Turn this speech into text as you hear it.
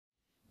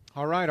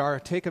All right, our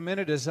Take a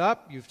Minute is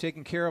up. You've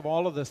taken care of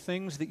all of the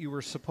things that you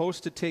were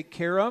supposed to take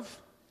care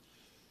of.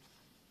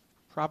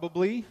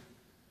 Probably. You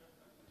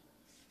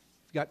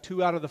got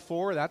 2 out of the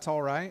 4. That's all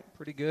right.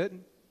 Pretty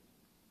good.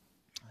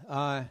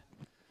 Yeah.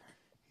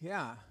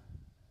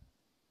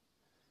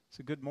 It's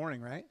a good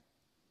morning, right?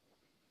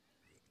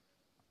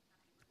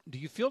 Do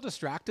you feel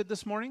distracted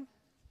this morning?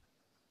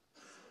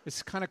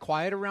 It's kind of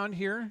quiet around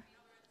here.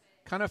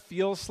 Kind of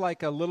feels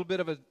like a little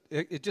bit of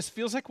it just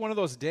feels like one of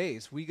those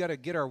days. We got to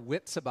get our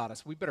wits about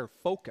us. We better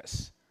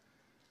focus.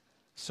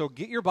 So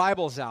get your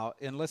Bibles out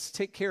and let's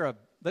take care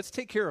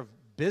of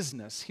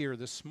business here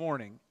this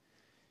morning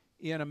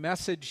in a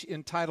message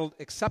entitled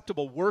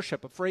Acceptable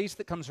Worship, a phrase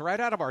that comes right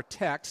out of our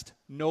text,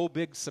 no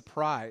big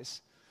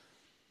surprise.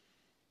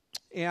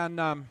 And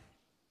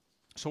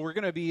so we're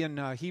going to be in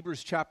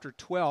Hebrews chapter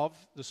 12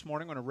 this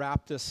morning. I'm going to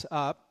wrap this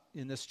up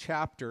in this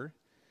chapter.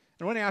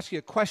 I want to ask you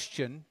a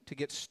question to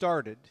get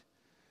started.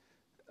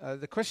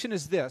 The question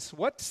is this: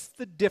 what's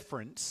the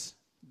difference?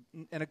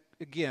 And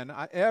again,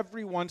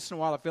 every once in a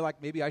while I feel like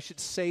maybe I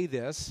should say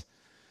this.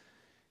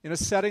 In a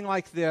setting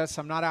like this,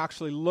 I'm not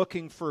actually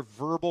looking for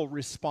verbal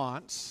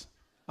response.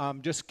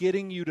 I'm just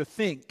getting you to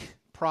think,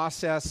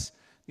 process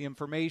the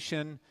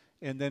information,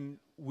 and then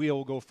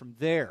we'll go from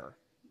there.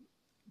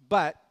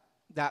 But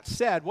that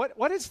said,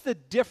 what is the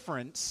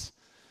difference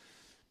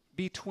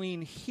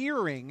between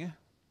hearing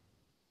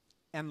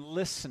and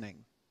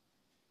listening?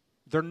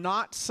 They're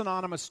not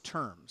synonymous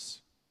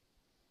terms.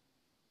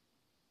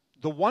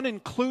 The one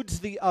includes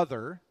the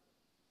other,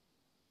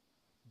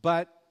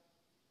 but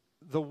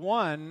the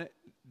one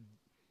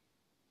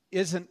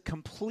isn't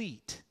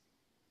complete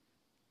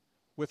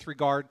with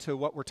regard to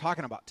what we're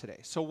talking about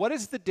today. So what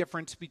is the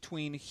difference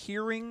between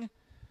hearing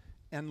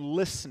and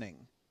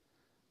listening?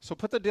 So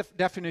put the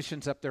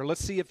definitions up there.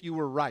 Let's see if you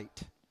were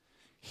right.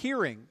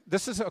 Hearing,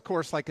 this is, of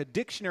course, like a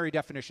dictionary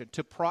definition,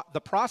 the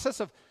process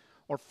of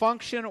or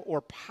function or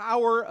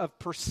power of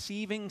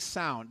perceiving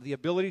sound, the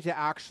ability to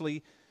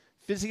actually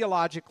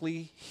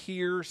physiologically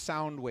hear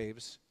sound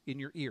waves in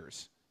your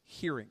ears,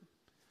 hearing.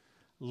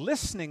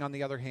 Listening, on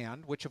the other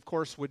hand, which of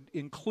course would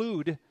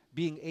include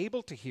being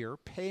able to hear,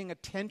 paying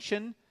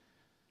attention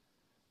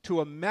to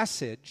a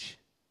message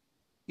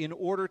in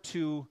order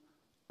to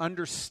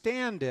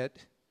understand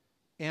it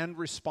and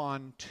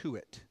respond to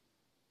it.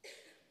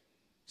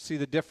 See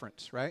the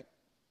difference, right?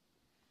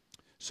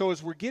 So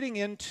as we're getting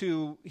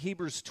into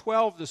Hebrews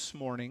 12 this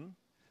morning,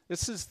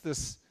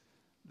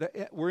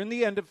 we're in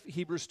the end of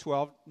Hebrews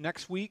 12.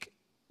 Next week,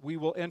 we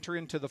will enter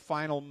into the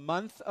final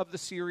month of the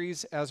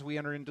series as we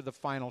enter into the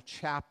final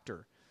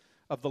chapter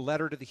of the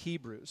letter to the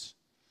Hebrews.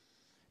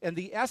 And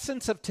the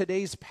essence of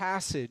today's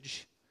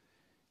passage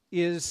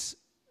is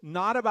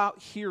not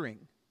about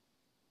hearing.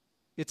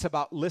 It's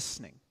about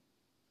listening.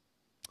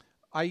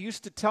 I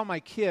used to tell my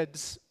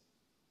kids,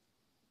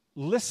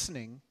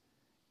 listening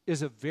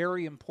is a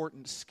very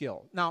important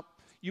skill. Now,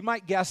 you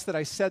might guess that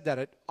I said that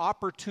at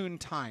opportune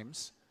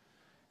times,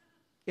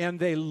 and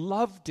they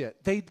loved it.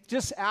 They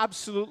just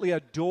absolutely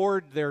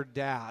adored their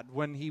dad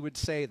when he would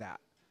say that.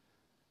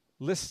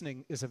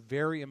 Listening is a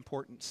very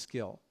important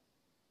skill.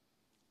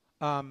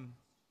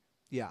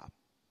 Yeah,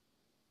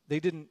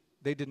 they didn't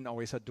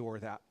always adore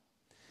that.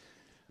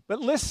 But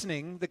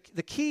listening,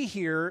 the key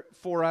here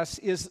for us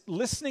is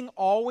listening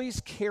always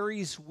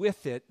carries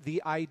with it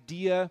the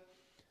idea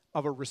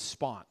of a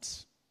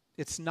response.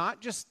 It's not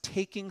just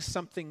taking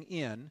something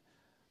in,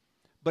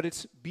 but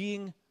it's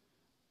being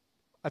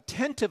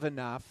attentive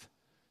enough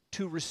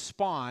to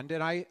respond,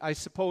 and I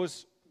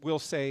suppose we'll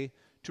say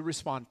to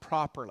respond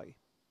properly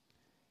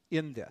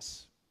in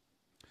this.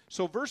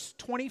 So verse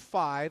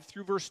 25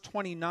 through verse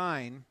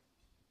 29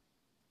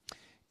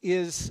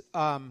 is,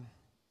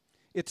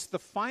 it's the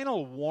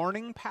final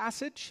warning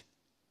passage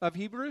of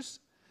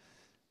Hebrews.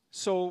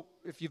 So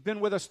if you've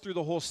been with us through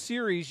the whole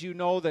series, you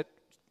know that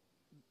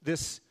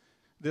this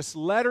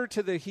letter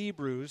to the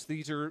Hebrews,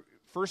 these are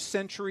first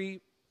century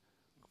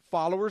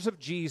followers of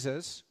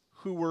Jesus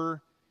who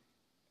were,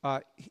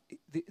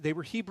 they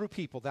were Hebrew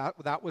people.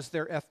 That was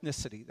their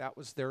ethnicity. That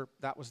was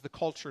the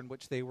culture in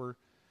which they were,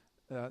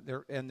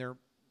 they're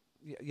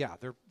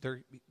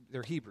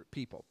Hebrew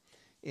people,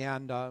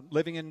 and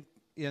living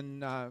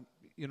in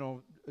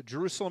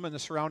Jerusalem and the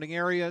surrounding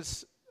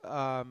areas,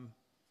 and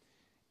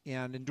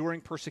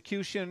enduring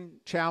persecution,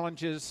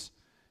 challenges,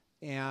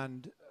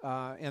 and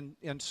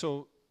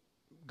so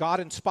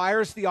God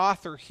inspires the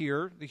author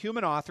here, the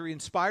human author. He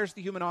inspires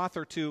the human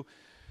author to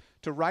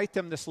write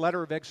them this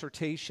letter of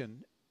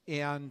exhortation,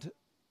 and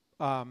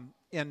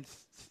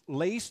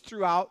lays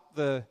throughout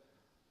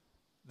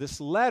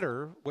this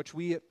letter,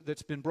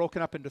 that's been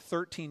broken up into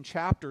 13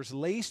 chapters,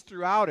 lays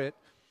throughout it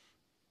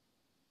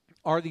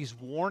are these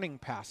warning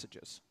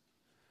passages.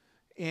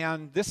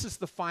 And this is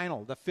the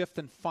fifth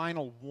and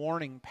final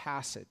warning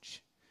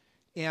passage.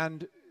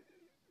 And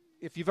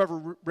if you've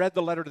ever read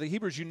the letter to the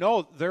Hebrews, you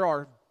know there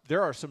are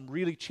some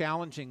really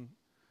challenging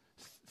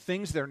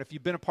things there. And if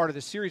you've been a part of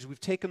this series, we've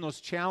taken those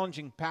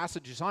challenging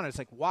passages on. It's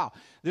like, wow,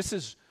 this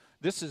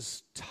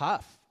is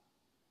tough.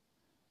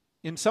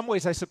 In some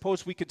ways, I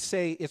suppose we could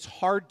say it's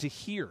hard to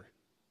hear.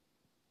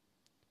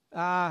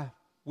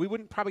 We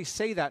wouldn't probably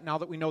say that now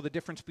that we know the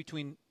difference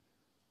between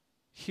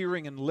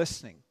hearing and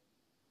listening.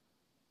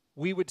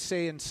 We would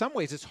say in some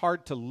ways it's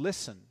hard to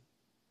listen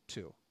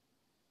to,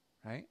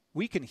 right?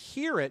 We can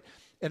hear it,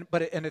 and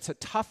it's a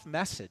tough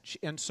message,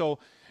 and so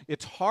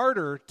it's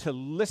harder to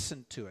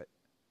listen to it.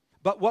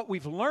 But what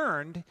we've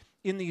learned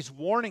in these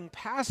warning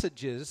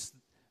passages,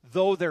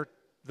 though they're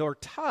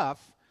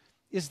tough,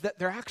 is that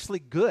they're actually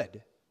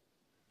good.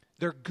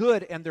 They're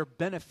good and they're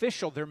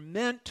beneficial. They're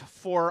meant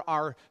for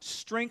our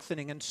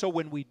strengthening. And so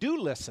when we do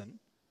listen,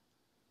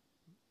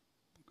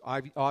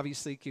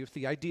 obviously with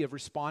the idea of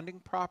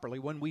responding properly,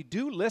 when we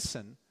do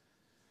listen,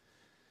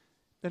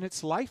 then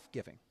it's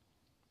life-giving.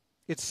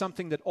 It's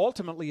something that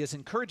ultimately is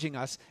encouraging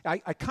us. I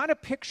kind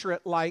of picture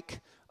it like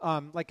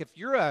if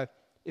you're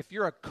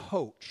a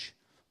coach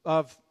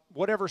of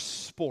whatever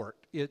sport,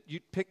 you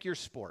pick your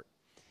sport,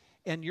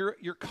 and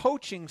you're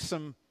coaching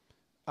some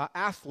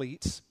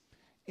athletes.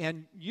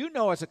 And you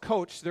know, as a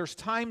coach, there's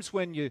times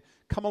when you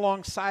come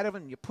alongside of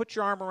them and you put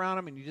your arm around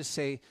them and you just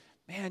say,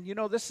 man,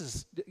 this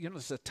is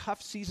a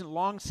tough season,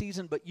 long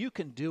season, but you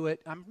can do it.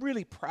 I'm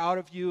really proud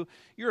of you.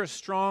 You're a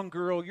strong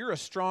girl. You're a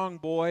strong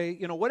boy.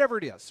 Whatever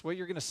it is, what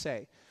you're going to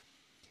say.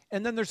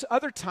 And then there's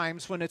other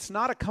times when it's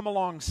not a come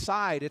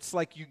alongside. It's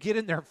like you get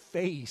in their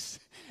face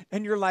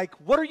and you're like,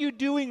 what are you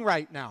doing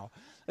right now?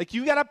 Like,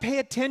 you got to pay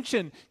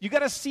attention. You got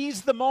to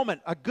seize the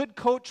moment. A good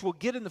coach will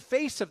get in the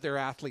face of their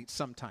athletes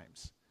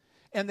sometimes.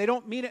 And they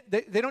don't mean it.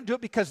 They don't do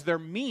it because they're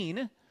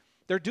mean.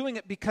 They're doing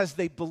it because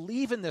they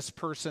believe in this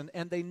person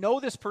and they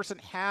know this person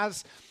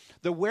has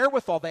the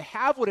wherewithal. They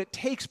have what it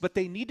takes, but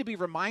they need to be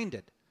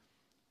reminded.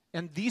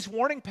 And these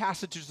warning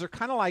passages are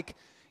kind of like,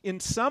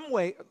 in some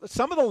way,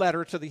 some of the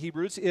letter to the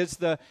Hebrews is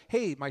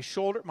hey,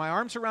 my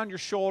arm's around your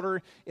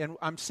shoulder, and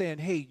I'm saying,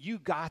 hey, you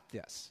got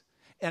this.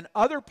 And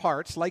other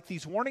parts, like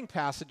these warning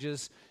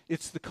passages,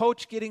 it's the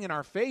coach getting in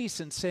our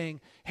face and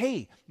saying,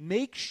 hey,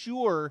 make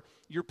sure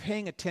you're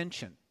paying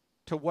attention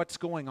to what's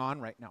going on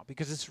right now,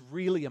 because it's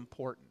really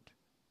important.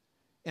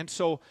 And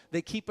so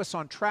they keep us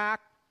on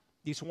track.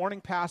 These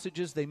warning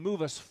passages, they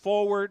move us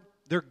forward.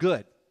 They're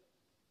good.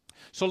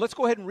 So let's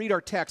go ahead and read our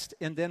text,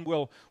 and then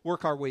we'll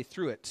work our way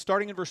through it.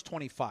 Starting in verse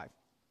 25.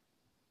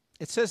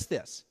 It says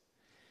this: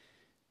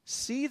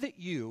 see that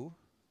you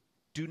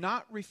do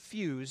not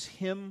refuse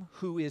him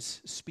who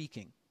is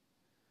speaking.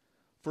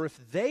 For if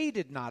they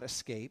did not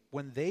escape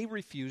when they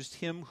refused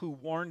him who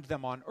warned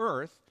them on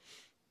earth,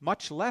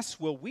 much less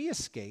will we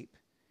escape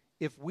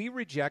if we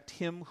reject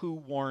him who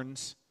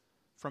warns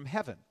from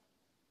heaven.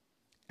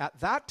 At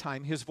that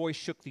time his voice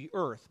shook the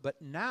earth,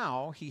 but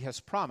now he has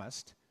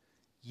promised,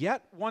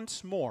 yet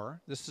once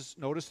more,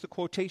 notice the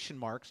quotation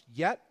marks,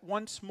 yet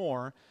once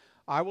more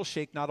I will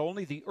shake not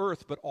only the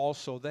earth but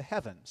also the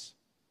heavens.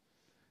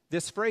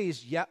 This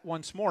phrase, yet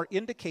once more,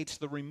 indicates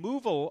the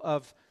removal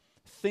of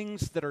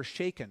things that are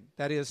shaken,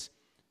 that is,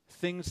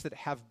 things that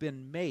have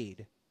been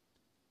made,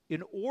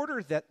 in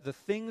order that the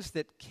things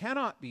that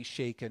cannot be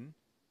shaken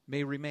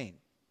may remain.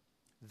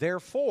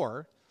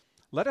 Therefore,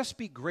 let us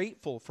be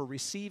grateful for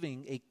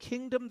receiving a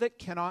kingdom that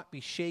cannot be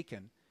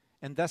shaken,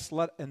 and thus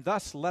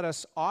let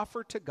us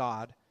offer to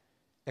God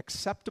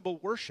acceptable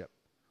worship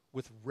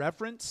with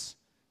reverence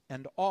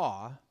and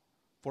awe,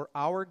 for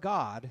our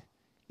God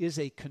is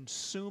a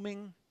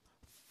consuming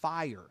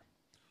fire.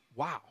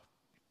 Wow.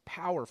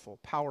 Powerful,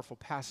 powerful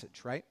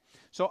passage, right?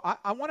 So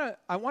I want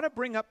to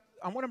bring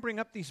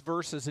up these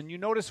verses, and you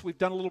notice we've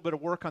done a little bit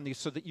of work on these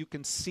so that you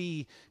can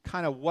see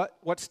kind of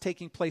what's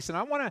taking place. And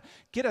I want to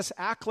get us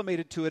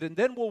acclimated to it, and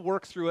then we'll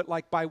work through it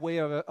like by way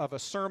of a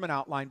sermon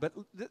outline. But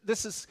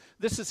this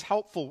is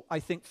helpful, I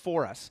think,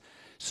 for us.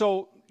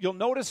 So you'll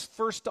notice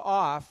first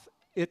off,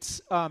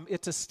 it's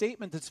a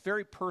statement that's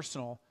very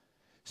personal.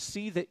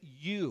 See that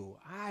you,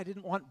 I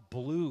didn't want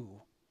blue.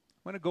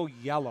 I'm going to go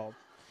yellow.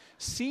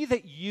 See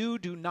that you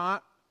do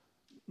not,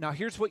 now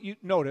here's what you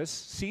notice.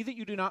 See that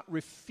you do not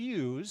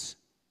refuse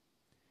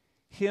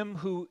him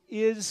who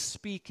is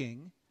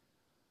speaking,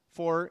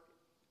 for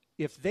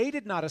if they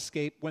did not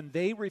escape when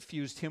they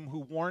refused him who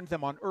warned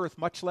them on earth,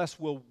 much less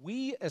will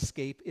we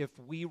escape if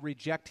we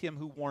reject him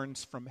who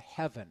warns from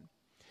heaven.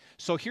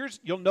 So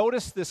you'll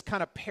notice this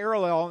kind of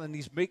parallel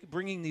and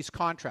bringing these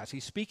contrasts.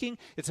 He's speaking,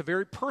 it's a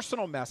very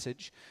personal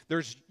message.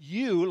 There's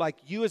you, like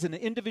you as an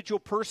individual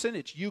person.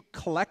 It's you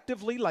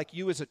collectively, like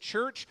you as a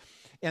church.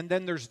 And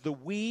then there's the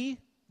we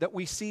that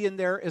we see in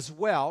there as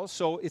well.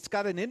 So it's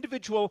got an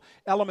individual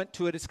element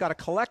to it. It's got a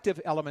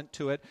collective element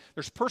to it.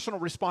 There's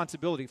personal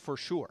responsibility for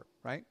sure,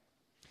 right?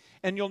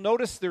 And you'll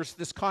notice there's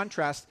this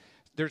contrast.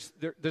 There's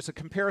a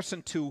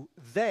comparison to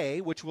they,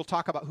 which we'll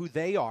talk about who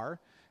they are.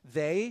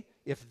 They,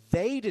 if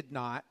they did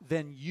not,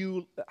 then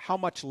how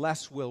much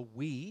less will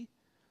we,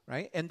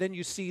 right? And then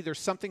you see there's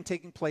something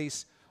taking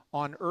place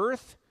on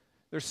earth.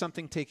 There's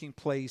something taking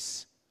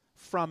place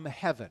from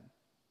heaven.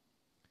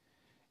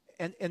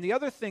 And the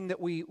other thing that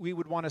we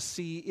would want to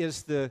see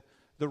is the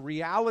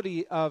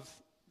reality of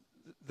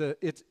the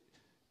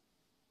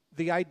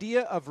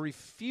idea of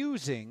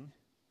refusing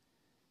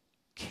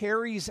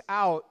carries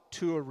out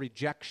to a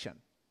rejection.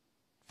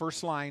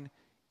 First line,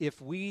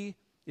 if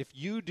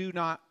you do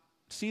not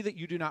see that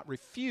you do not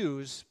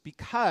refuse,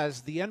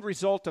 because the end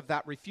result of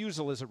that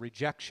refusal is a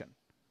rejection,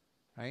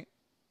 right?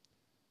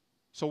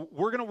 So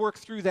we're going to work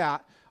through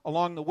that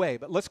along the way.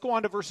 But let's go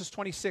on to verses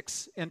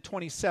 26 and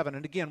 27.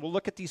 And again, we'll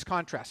look at these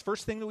contrasts.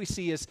 First thing that we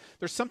see is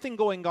there's something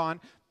going on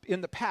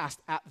in the past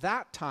at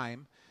that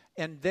time,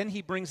 and then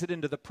he brings it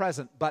into the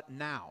present, but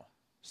now.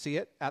 See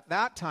it? At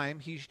that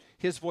time,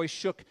 his voice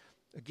shook.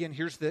 Again,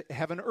 here's the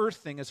heaven-earth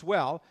thing as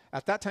well.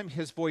 At that time,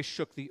 his voice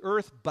shook the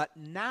earth, but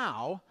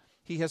now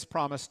he has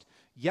promised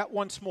yet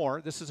once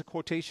more. This is a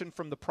quotation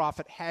from the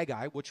prophet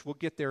Haggai, which we'll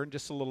get there in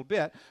just a little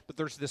bit. But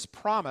there's this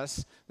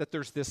promise that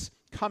there's this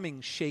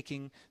coming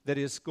shaking that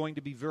is going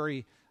to be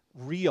very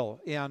real.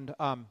 And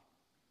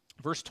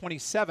verse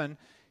 27,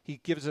 he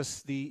gets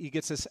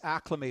us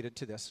acclimated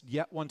to this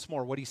yet once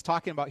more. What he's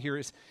talking about here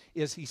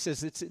is he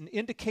says it's an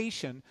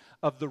indication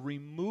of the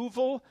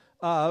removal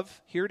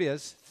of, here it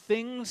is,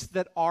 things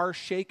that are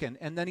shaken.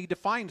 And then he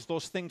defines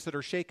those things that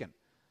are shaken.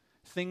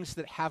 Things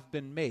that have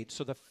been made.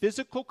 So the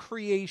physical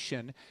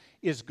creation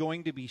is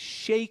going to be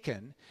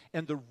shaken,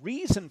 and the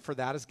reason for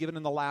that is given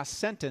in the last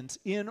sentence,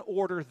 in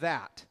order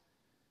that.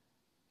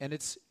 And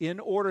it's in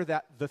order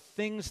that the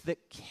things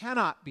that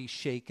cannot be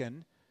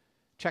shaken,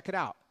 check it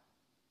out,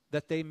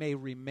 that they may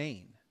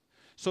remain.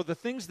 So the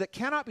things that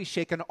cannot be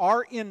shaken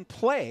are in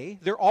play,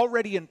 they're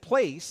already in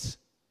place,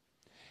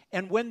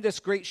 and when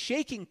this great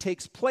shaking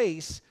takes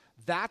place,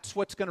 that's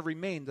what's going to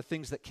remain, the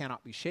things that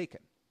cannot be shaken.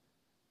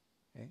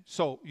 Okay,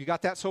 so you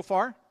got that so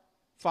far?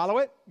 Follow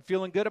it? You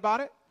feeling good about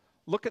it?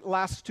 Look at the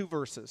last two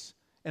verses.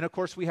 And of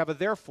course we have a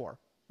therefore,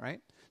 right?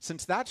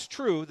 Since that's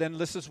true, then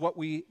this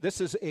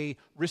is a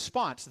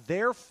response.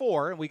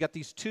 Therefore, and we got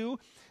these two,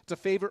 it's a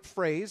favorite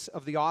phrase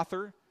of the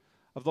author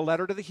of the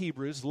letter to the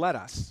Hebrews, let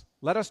us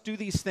do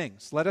these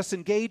things. Let us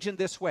engage in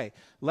this way.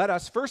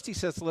 First he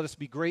says, let us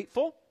be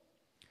grateful.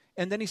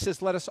 And then he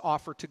says, let us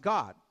offer to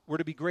God. We're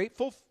to be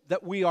grateful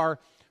that we are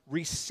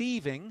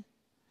receiving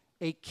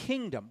a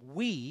kingdom.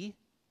 We,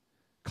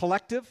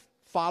 collective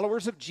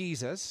followers of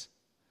Jesus,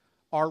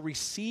 are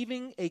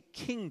receiving a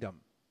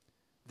kingdom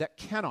that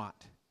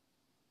cannot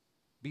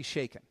be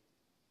shaken.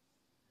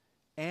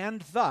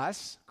 And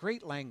thus,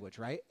 great language,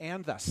 right?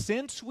 And thus,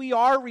 since we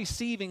are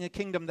receiving a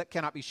kingdom that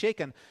cannot be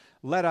shaken,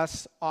 let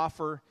us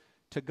offer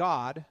to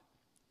God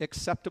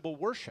acceptable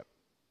worship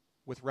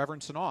with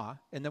reverence and awe.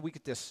 And then we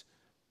get this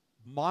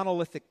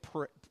monolithic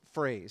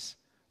phrase,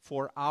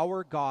 for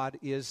our God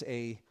is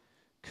a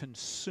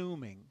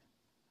consuming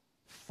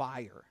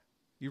fire.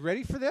 You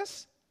ready for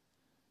this?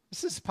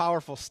 This is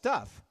powerful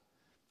stuff.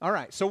 All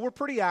right, so we're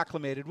pretty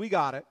acclimated. We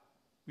got it.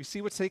 We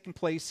see what's taking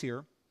place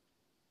here.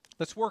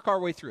 Let's work our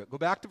way through it. Go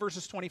back to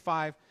verses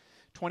 25,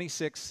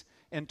 26,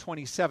 and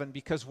 27,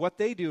 because what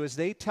they do is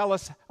they tell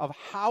us of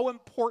how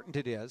important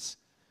it is.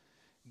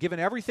 Given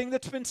everything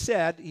that's been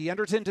said, he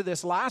enters into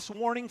this last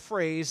warning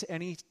phrase,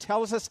 and he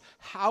tells us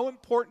how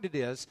important it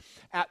is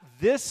at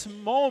this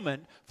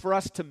moment for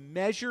us to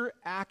measure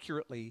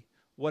accurately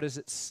what is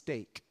at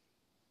stake.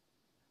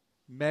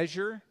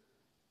 Measure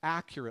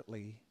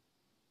accurately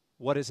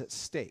what is at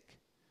stake.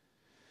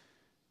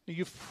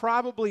 You've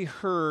probably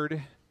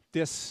heard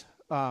this.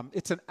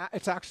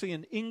 It's actually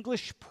an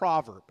English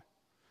proverb.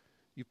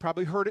 You've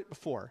probably heard it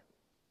before.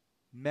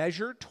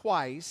 Measure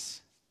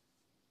twice,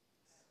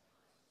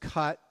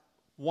 cut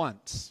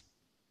once.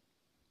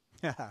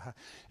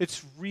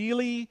 It's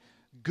really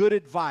good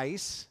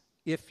advice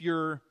if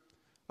you're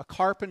a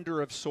carpenter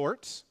of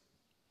sorts.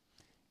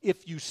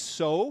 If you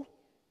sew,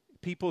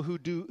 people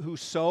who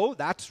sew,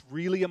 that's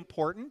really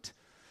important.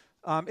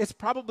 It's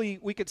probably,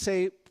 we could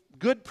say,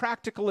 good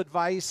practical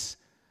advice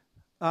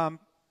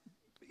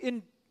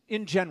in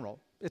general.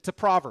 It's a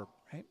proverb,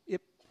 right?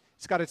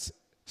 It's got its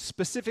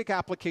specific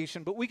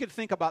application, but we could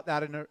think about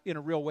that in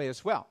a real way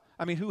as well.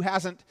 I mean, who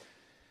hasn't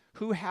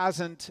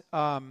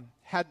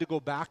had to go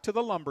back to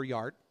the lumber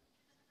yard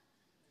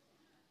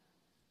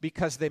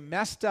because they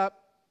messed up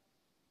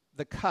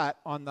the cut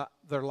on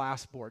their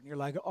last board? And you're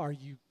like,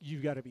 you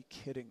got to be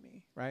kidding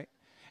me, right?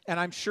 And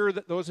I'm sure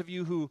that those of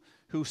you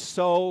who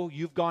sew,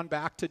 you've gone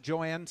back to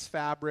Joann's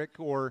Fabric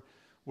or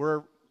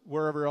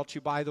wherever else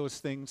you buy those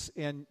things,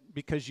 and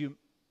because you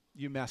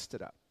messed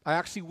it up. I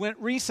actually went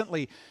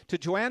recently to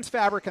Joann's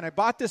Fabric, and I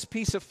bought this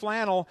piece of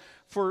flannel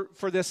for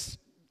this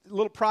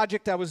little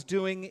project I was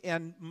doing,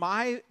 and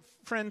my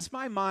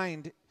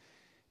mind,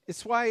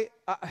 it's why,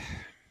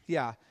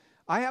 I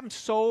am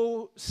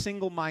so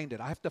single-minded.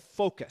 I have to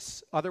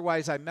focus,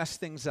 otherwise I mess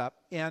things up.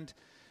 And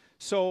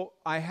so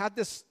I had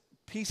this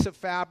piece of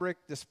fabric,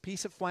 this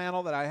piece of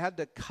flannel that I had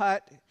to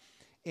cut,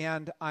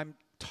 and I'm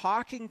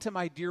talking to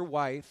my dear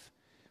wife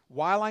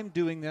while I'm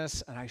doing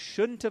this, and I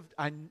should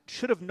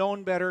have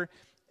known better,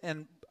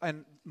 and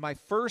my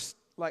first,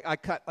 I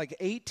cut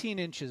 18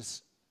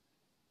 inches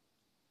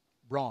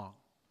wrong.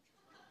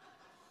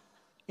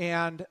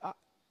 And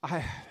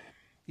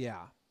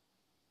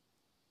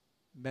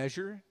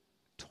measure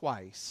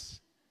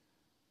twice,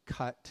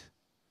 cut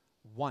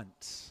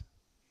once.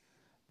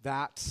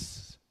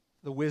 That's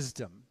the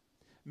wisdom.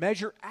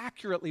 Measure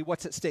accurately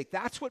what's at stake.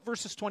 That's what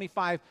verses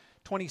 25,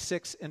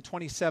 26, and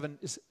 27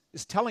 is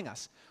telling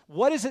us.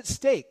 What is at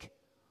stake?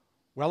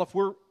 Well,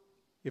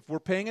 if we're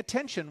paying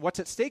attention, what's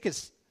at stake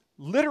is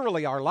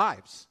literally our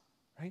lives.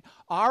 Right?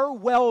 Our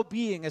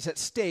well-being is at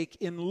stake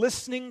in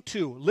listening,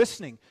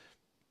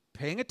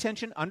 paying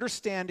attention,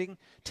 understanding,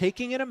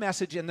 taking in a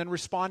message, and then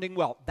responding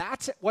well.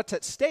 That's what's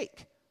at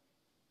stake.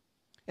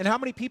 And how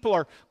many people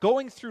are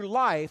going through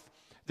life?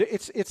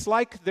 It's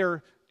like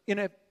they're in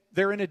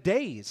a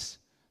daze.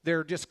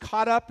 They're just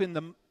caught up in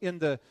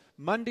the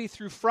Monday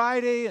through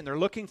Friday, and they're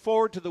looking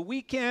forward to the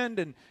weekend,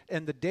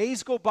 and the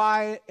days go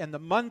by, and the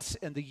months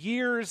and the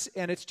years,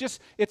 and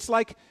it's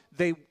like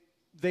they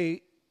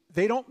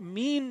don't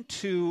mean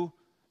to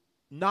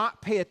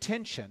not pay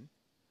attention,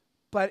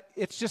 but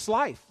it's just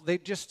life.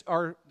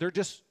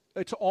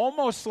 It's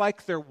almost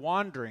like they're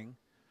wandering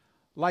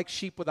like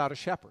sheep without a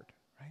shepherd,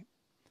 right?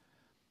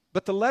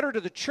 But the letter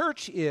to the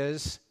church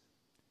is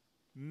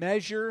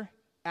measure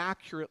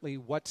accurately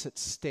what's at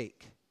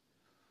stake.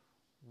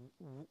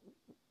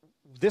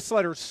 This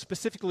letter is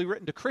specifically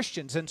written to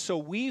Christians, and so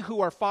we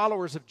who are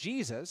followers of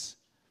Jesus,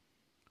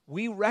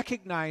 we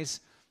recognize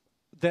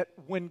that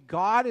when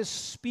God is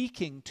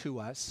speaking to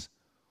us,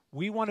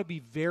 we want to be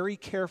very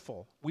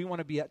careful. We want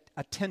to be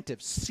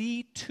attentive.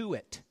 See to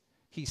it,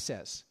 he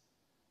says,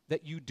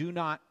 that you do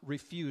not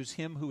refuse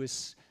him who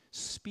is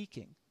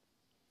speaking.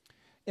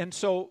 And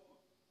so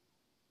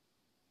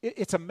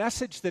it's a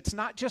message that's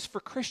not just for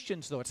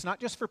Christians, though. It's not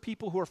just for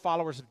people who are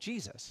followers of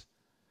Jesus.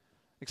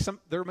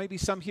 There may be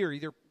some here,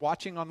 either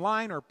watching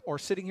online or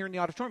sitting here in the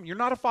auditorium. You're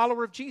not a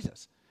follower of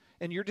Jesus,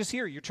 and you're just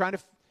here. You're trying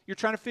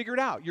to figure it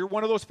out. You're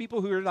one of those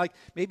people who are like,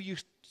 maybe you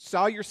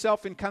saw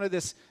yourself in kind of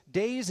this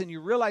daze, and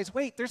you realize,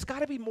 wait, there's got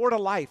to be more to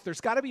life.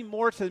 There's got to be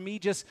more to me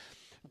just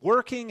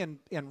working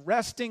and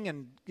resting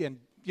and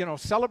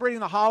celebrating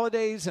the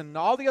holidays and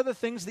all the other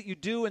things that you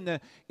do in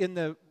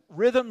the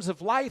rhythms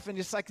of life, and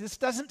it's like, this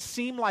doesn't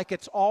seem like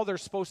it's all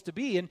there's supposed to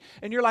be, and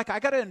you're like, I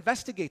got to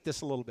investigate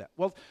this a little bit.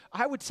 Well,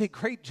 I would say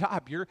great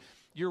job.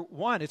 You're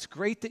one, it's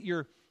great that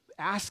you're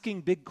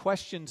asking big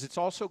questions. It's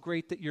also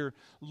great that you're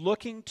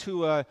looking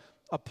to a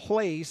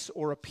place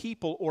or a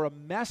people or a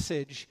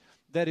message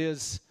that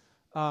is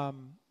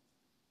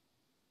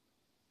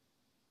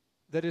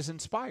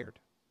inspired,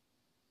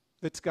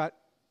 that's got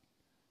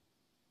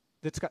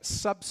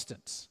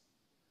substance,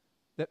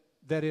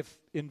 that if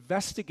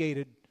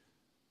investigated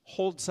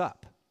holds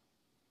up,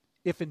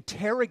 if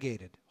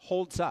interrogated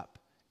holds up,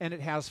 and it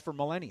has for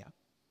millennia.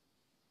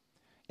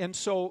 And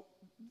so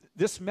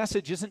this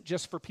message isn't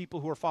just for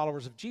people who are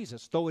followers of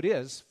Jesus, though it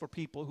is for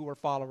people who are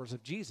followers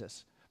of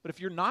Jesus. But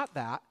if you're not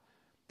that,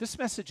 this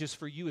message is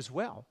for you as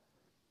well.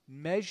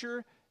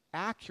 Measure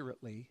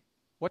accurately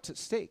what's at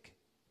stake.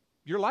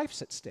 Your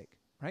life's at stake,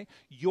 right?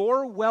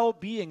 Your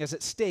well-being is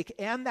at stake,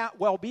 and that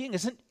well-being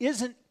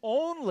isn't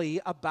only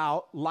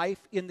about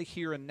life in the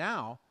here and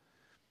now.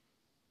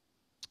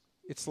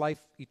 It's life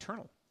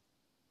eternal.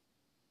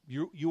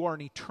 You are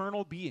an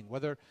eternal being.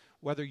 Whether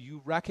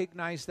you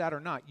recognize that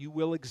or not, you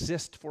will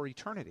exist for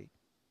eternity.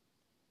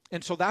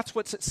 And so that's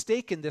what's at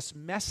stake in this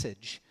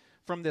message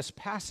from this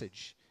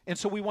passage. And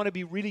so we want to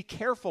be really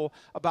careful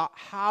about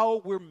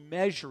how we're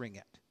measuring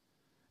it.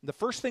 And the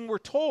first thing we're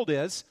told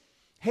is,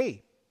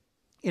 hey,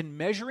 in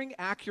measuring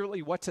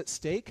accurately what's at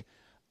stake,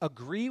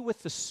 agree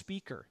with the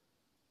speaker.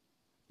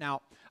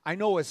 Now, I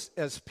know as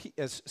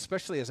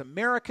especially as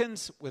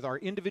Americans with our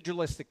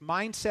individualistic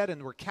mindset,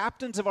 and we're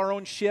captains of our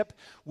own ship,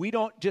 we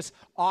don't just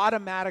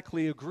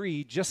automatically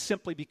agree just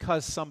simply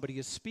because somebody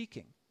is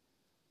speaking.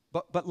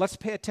 But let's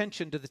pay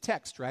attention to the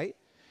text, right?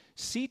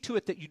 See to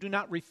it that you do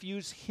not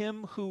refuse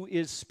him who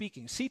is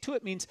speaking. See to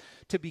it means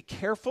to be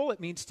careful. It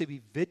means to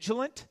be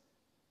vigilant,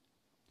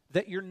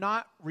 that you're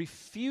not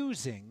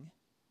refusing.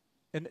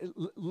 And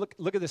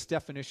look at this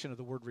definition of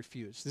the word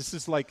refuse. This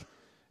is like,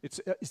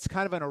 it's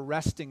kind of an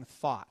arresting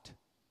thought.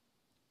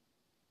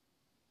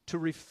 To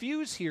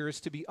refuse here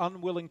is to be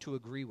unwilling to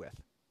agree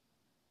with.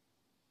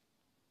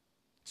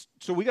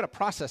 So we got to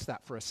process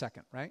that for a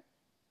second, right?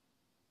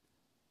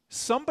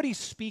 Somebody's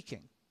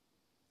speaking.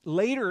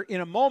 Later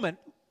in a moment,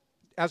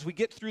 as we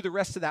get through the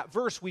rest of that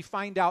verse, we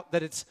find out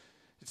that it's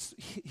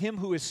him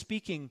who is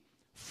speaking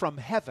from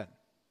heaven.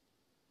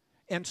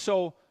 And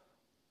so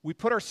we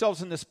put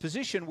ourselves in this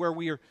position where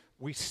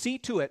we see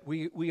to it,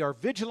 we are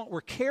vigilant,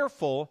 we're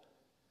careful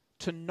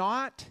to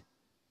not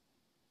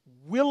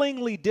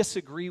willingly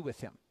disagree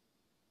with him.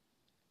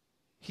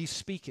 He's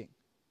speaking.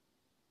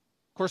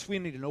 Of course, we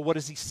need to know, what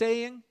is he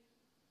saying?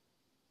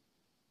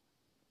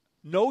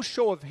 No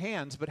show of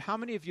hands, but how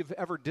many of you have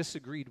ever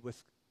disagreed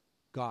with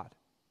God?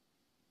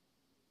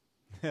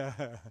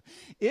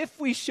 If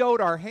we showed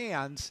our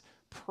hands,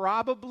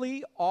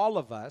 probably all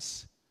of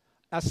us,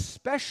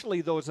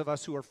 especially those of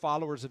us who are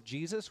followers of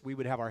Jesus, we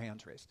would have our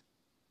hands raised.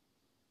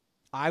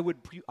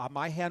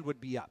 My hand would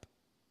be up.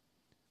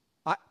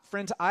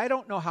 Friends, I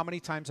don't know how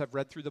many times I've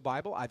read through the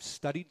Bible. I've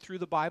studied through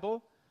the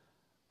Bible.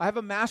 I have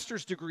a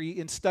master's degree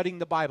in studying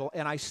the Bible,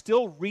 and I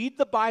still read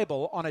the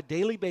Bible on a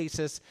daily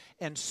basis,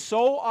 and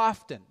so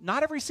often,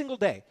 not every single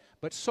day,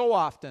 but so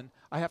often,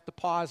 I have to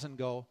pause and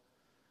go,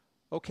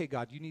 okay,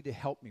 God, you need to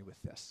help me with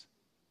this,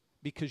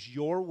 because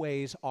your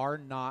ways are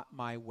not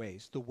my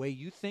ways. The way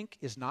you think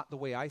is not the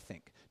way I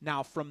think.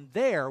 Now, from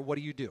there, what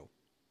do?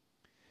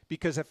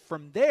 Because if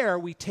from there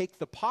we take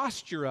the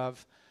posture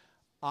of,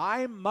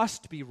 I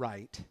must be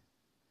right,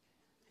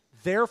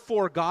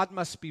 therefore God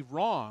must be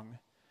wrong,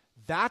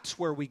 that's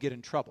where we get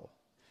in trouble.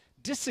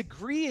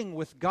 Disagreeing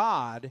with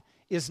God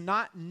is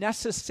not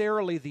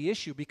necessarily the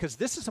issue, because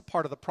this is a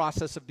part of the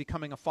process of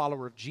becoming a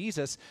follower of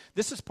Jesus.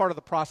 This is part of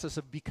the process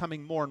of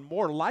becoming more and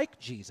more like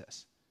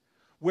Jesus,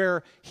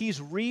 where he's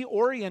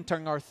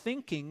reorienting our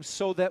thinking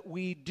so that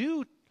we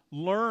do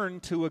learn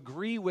to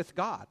agree with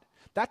God.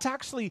 That's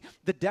actually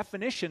the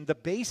definition, the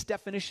base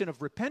definition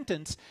of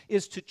repentance,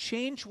 is to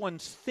change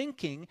one's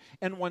thinking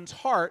and one's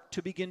heart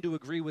to begin to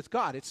agree with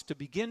God. It's to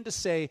begin to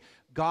say,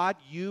 God,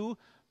 you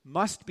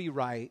must be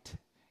right,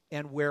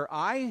 and where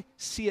I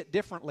see it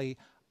differently,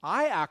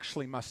 I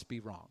actually must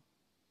be wrong.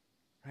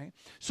 Right?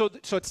 So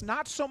it's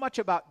not so much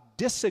about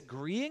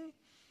disagreeing.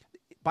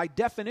 By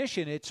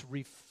definition, it's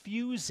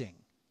refusing.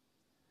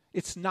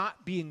 It's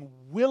not being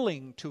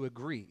willing to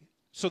agree.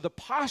 So the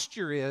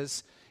posture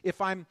is,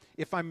 if I'm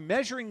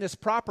measuring this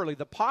properly,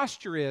 the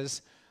posture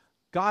is,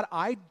 God,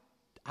 I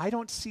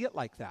don't see it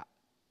like that.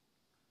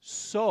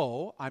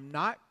 So I'm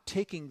not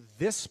taking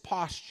this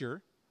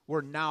posture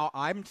where now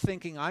I'm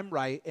thinking I'm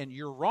right and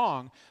you're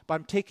wrong, but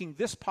I'm taking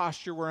this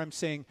posture where I'm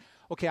saying,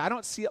 okay, I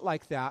don't see it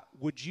like that.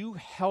 Would you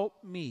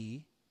help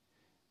me,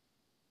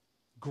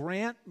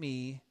 grant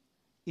me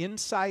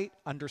insight,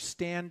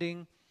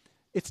 understanding?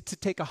 It's to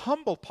take a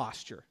humble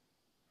posture,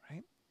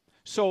 right?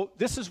 So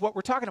this is what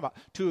we're talking about,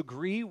 to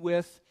agree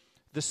with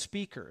the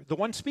speaker. The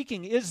one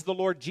speaking is the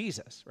Lord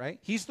Jesus, right?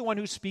 He's the one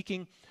who's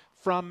speaking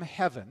from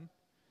heaven.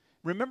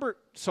 Remember,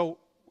 so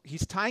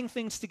he's tying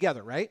things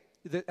together, right?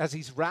 As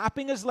he's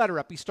wrapping his letter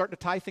up, he's starting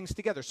to tie things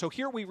together. So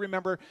here we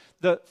remember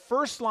the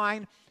first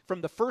line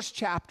from the first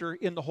chapter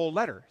in the whole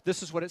letter.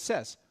 This is what it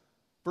says.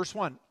 Verse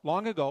 1,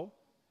 long ago,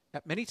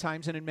 at many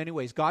times and in many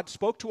ways, God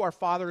spoke to our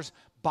fathers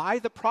by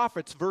the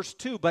prophets. Verse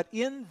 2, but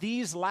in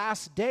these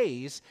last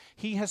days,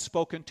 he has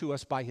spoken to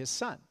us by his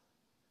Son.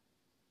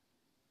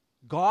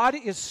 God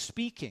is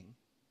speaking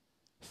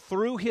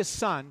through his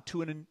Son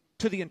to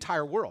the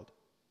entire world.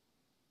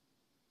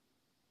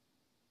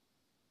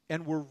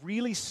 And we're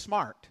really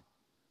smart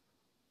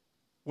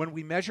when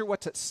we measure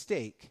what's at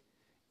stake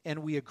and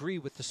we agree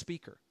with the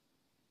speaker.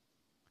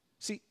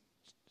 See,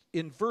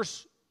 in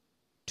verse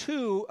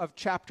 2 of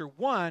chapter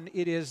 1,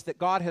 it is that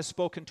God has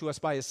spoken to us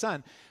by his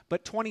Son.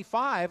 But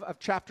 25 of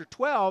chapter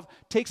 12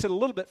 takes it a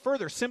little bit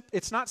further.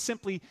 It's not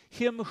simply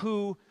him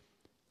who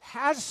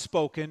has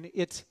spoken,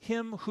 it's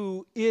him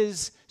who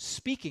is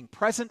speaking,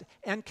 present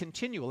and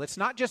continual. It's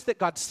not just that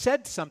God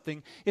said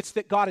something, it's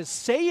that God is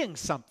saying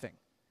something.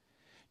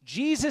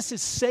 Jesus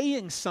is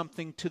saying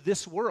something to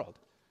this world.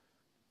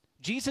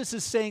 Jesus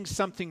is saying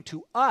something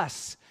to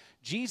us.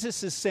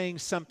 Jesus is saying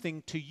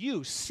something to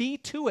you. See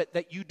to it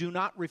that you do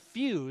not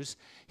refuse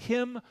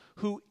him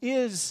who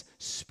is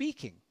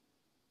speaking.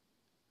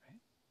 Right?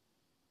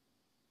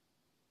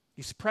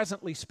 He's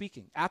presently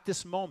speaking at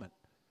this moment.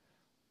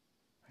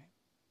 Right?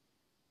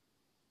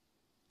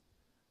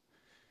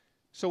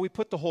 So we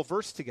put the whole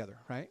verse together,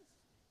 right?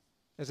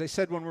 As I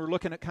said when we were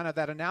looking at kind of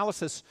that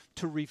analysis,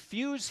 to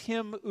refuse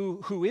him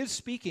who is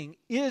speaking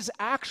is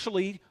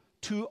actually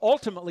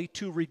ultimately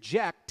to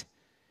reject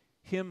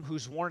him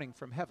who's warning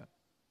from heaven.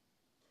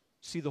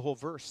 See the whole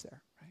verse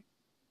there, right?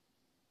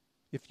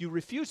 If you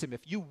refuse him,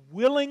 if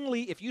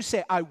you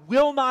say, I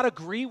will not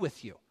agree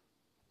with you,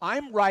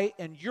 I'm right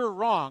and you're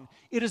wrong,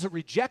 it is a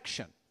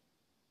rejection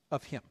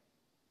of him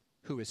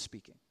who is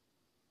speaking.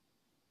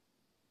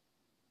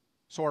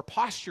 So our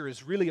posture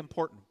is really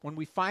important. When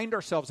we find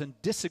ourselves in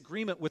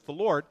disagreement with the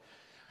Lord,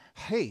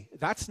 hey,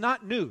 that's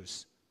not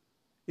news.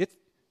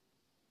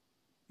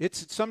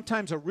 It's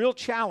sometimes a real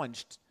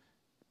challenge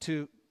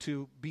to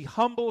be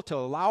humble, to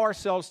allow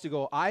ourselves to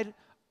go,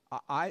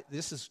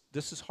 this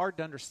is hard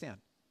to understand.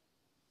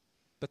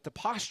 But the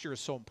posture is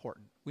so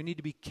important. We need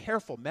to be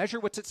careful, measure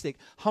what's at stake,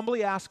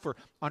 humbly ask for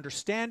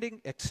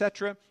understanding,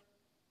 etc.,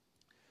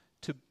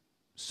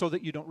 so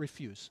that you don't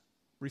refuse.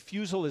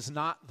 Refusal is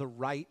not the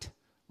right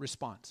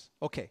response.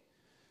 Okay,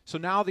 so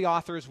now the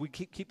author, as we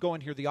keep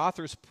going here, the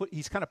author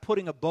he's kind of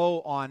putting a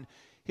bow on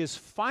his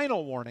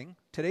final warning,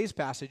 today's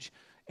passage,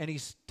 and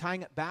he's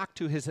tying it back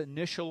to his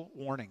initial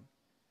warning.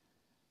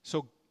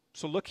 So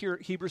look here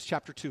at Hebrews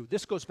chapter 2.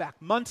 This goes back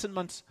months and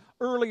months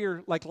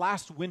earlier, like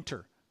last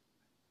winter,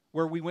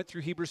 where we went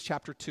through Hebrews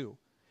chapter 2.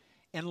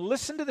 And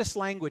listen to this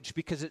language,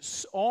 because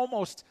it's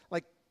almost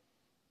like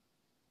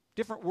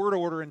different word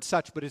order and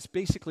such, but it's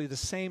basically the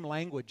same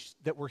language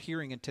that we're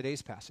hearing in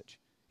today's passage.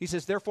 He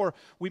says, therefore,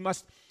 we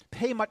must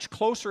pay much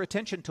closer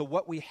attention to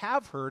what we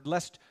have heard,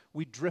 lest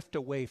we drift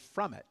away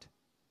from it.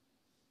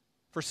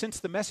 For since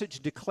the message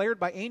declared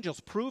by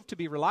angels proved to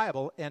be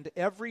reliable, and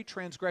every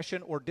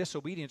transgression or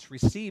disobedience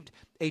received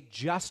a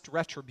just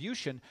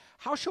retribution,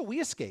 how shall we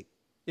escape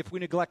if we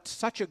neglect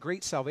such a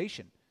great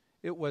salvation?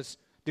 It was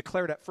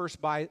declared at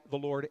first by the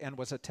Lord and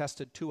was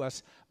attested to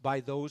us by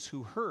those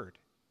who heard.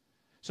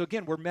 So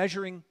again, we're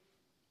measuring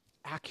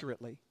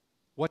accurately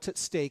what's at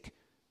stake.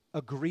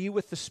 Agree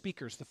with the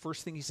speakers. The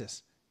first thing he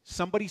says,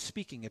 somebody's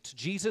speaking. It's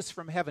Jesus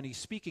from heaven. He's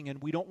speaking,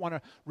 and we don't want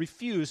to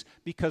refuse,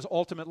 because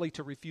ultimately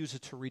to refuse is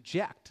to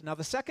reject. Now,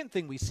 the second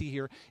thing we see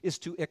here is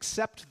to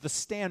accept the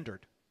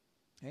standard.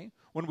 Okay?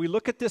 When we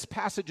look at this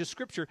passage of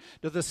Scripture,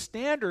 the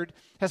standard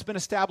has been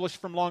established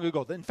from long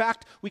ago. In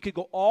fact, we could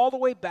go all the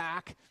way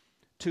back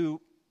to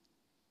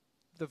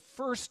the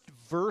first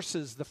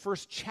verses, the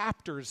first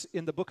chapters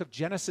in the book of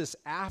Genesis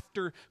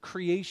after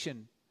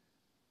creation,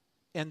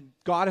 and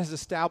God has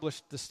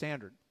established the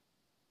standard.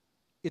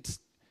 It's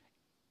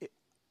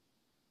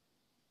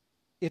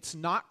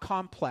not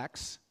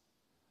complex,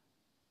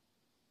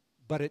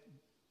 but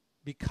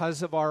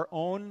because of our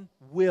own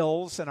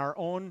wills and our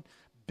own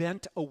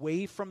bent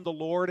away from the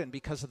Lord, and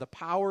because of the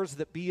powers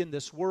that be in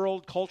this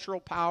world,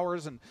 cultural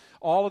powers, and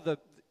all of the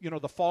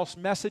false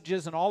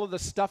messages and all of the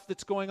stuff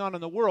that's going on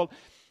in the world,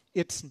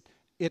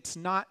 it's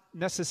not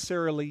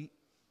necessarily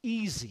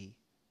easy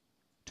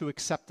to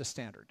accept the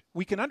standard.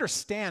 We can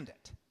understand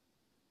it.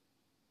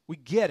 We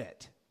get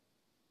it.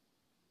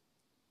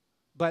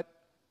 But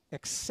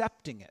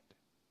accepting it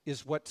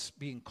is what's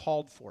being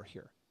called for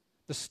here.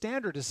 The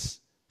standard is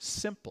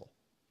simple.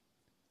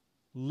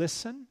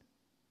 Listen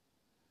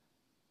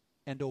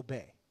and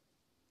obey.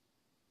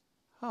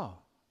 Oh,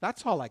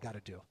 that's all I got to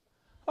do.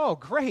 Oh,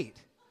 great,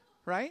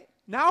 right?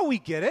 Now we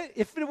get it.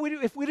 If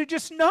we'd have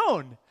just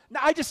known. Now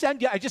I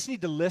just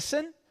need to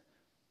listen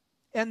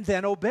and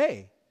then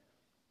obey.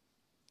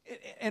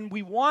 And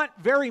we want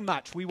very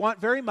much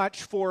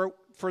for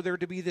there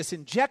to be this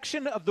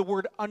injection of the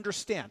word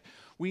understand.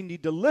 We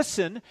need to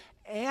listen,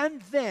 and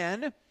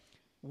then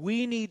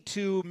we need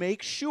to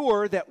make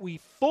sure that we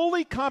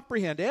fully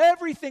comprehend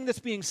everything that's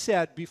being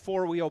said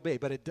before we obey.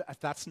 But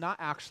that's not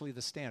actually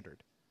the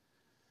standard.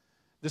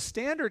 The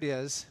standard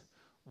is,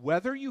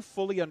 whether you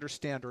fully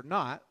understand or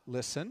not,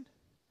 listen,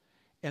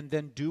 and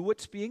then do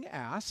what's being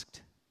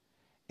asked.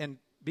 And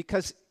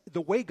because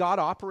the way God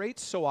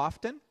operates so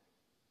often,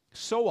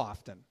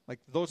 like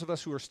those of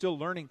us who are still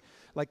learning,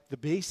 like the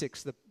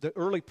basics, the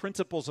early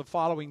principles of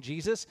following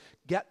Jesus,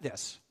 get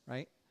this,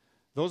 right?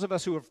 Those of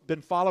us who have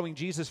been following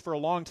Jesus for a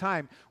long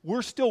time,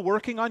 we're still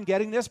working on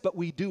getting this, but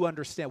we do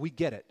understand. We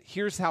get it.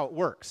 Here's how it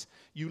works.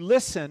 You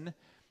listen,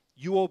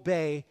 you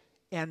obey,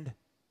 and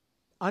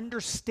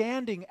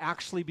understanding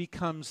actually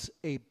becomes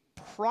a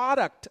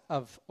product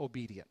of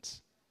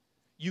obedience.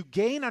 You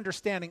gain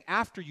understanding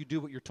after you do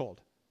what you're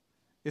told.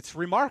 It's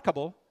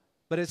remarkable,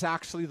 but it's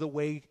actually the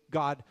way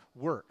God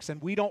works.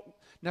 And we don't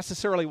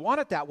necessarily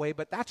want it that way,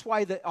 but that's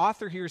why the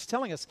author here is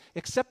telling us,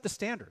 accept the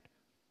standard.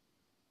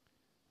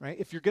 Right?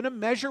 If you're going to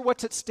measure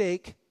what's at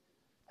stake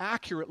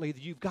accurately,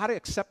 you've got to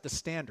accept the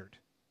standard.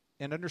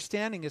 And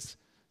understanding is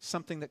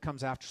something that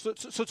comes after. So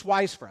it's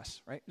wise for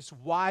us, right? It's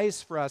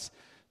wise for us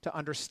to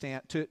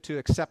understand, to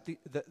accept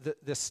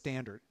this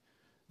standard.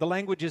 The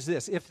language is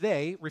this: if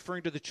they,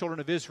 referring to the children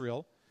of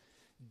Israel,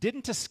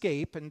 didn't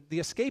escape, and the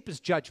escape is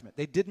judgment.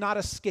 They did not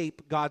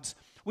escape God's,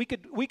 we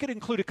could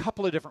include a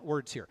couple of different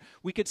words here.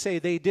 We could say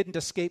they didn't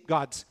escape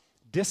God's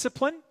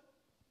discipline.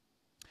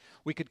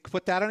 We could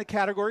put that in a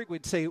category.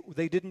 We'd say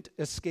they didn't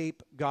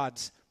escape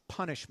God's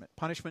punishment.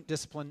 Punishment,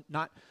 discipline,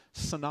 not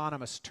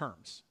synonymous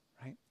terms,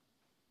 right?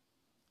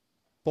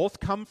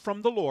 Both come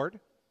from the Lord.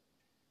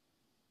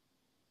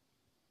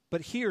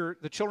 But here,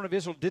 the children of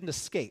Israel didn't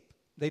escape.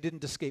 They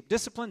didn't escape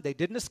discipline. They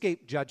didn't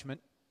escape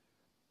judgment.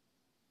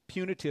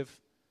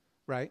 Punitive,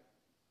 right?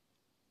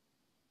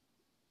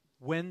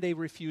 When they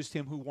refused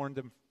him who warned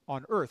them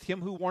on earth.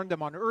 Him who warned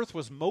them on earth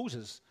was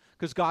Moses,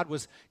 because God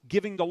was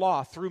giving the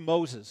law through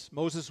Moses.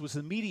 Moses was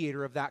the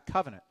mediator of that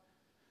covenant.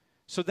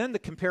 So then the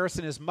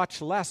comparison is,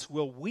 much less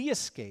will we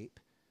escape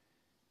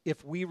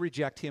if we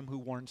reject him who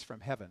warns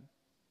from heaven.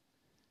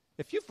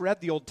 If you've read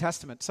the Old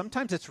Testament,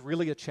 sometimes it's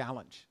really a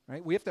challenge,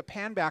 right? We have to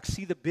pan back,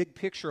 see the big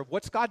picture of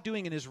what's God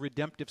doing in his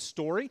redemptive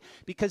story,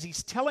 because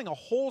he's telling a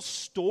whole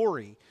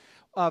story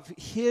of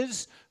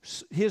his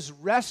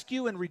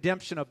rescue and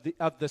redemption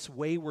of this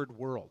wayward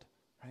world,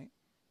 right?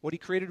 What he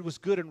created was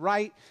good and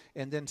right,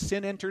 and then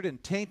sin entered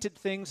and tainted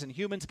things, and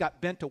humans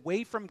got bent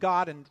away from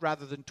God and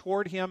rather than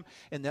toward him,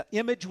 and the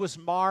image was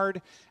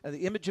marred, and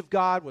the image of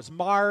God was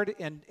marred,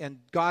 and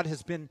God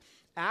has been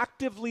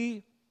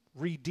actively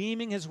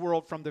redeeming his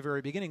world from the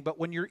very beginning. But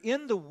when you're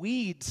in the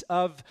weeds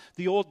of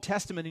the Old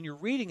Testament and you're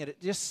reading it,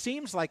 it just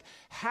seems like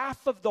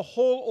half of the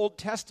whole Old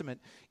Testament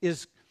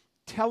is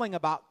telling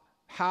about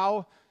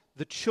how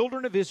the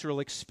children of Israel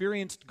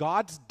experienced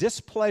God's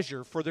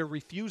displeasure for their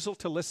refusal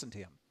to listen to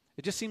him.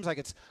 It just seems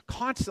like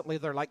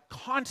they're like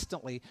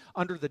constantly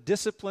under the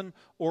discipline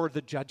or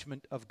the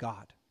judgment of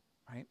God,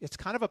 right? It's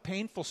kind of a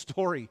painful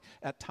story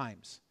at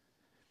times.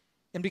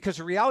 And because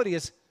the reality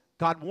is,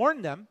 God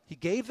warned them, he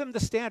gave them the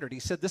standard. He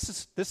said,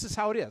 this is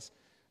how it is.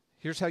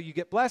 Here's how you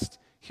get blessed.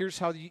 Here's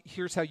how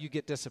you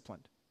get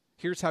disciplined.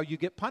 Here's how you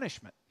get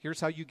punishment. Here's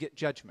how you get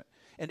judgment.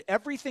 And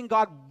everything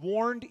God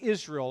warned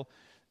Israel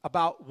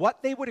about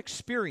what they would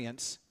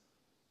experience,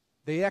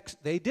 they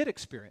did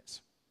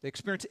experience. They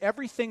experienced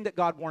everything that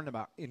God warned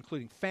about,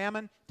 including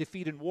famine,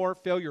 defeat in war,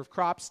 failure of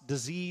crops,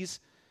 disease,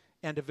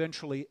 and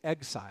eventually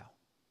exile.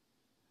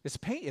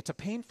 It's a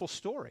painful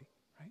story,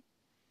 right?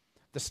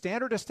 The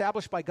standard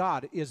established by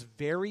God is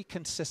very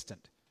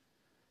consistent.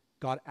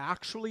 God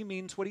actually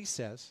means what he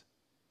says,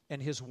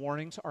 and his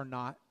warnings are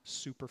not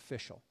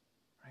superficial,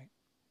 right?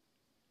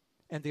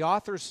 And the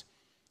authors,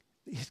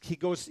 he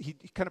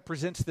kind of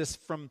presents this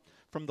from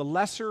the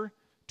lesser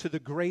to the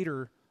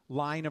greater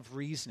line of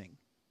reasoning.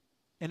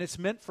 And it's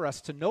meant for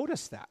us to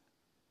notice that,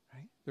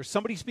 right? There's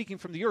somebody speaking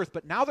from the earth,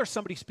 but now there's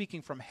somebody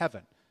speaking from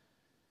heaven.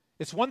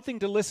 It's one thing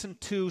to listen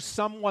to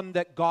someone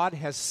that God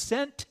has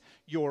sent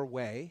your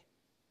way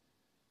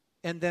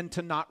and then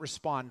to not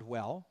respond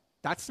well.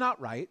 That's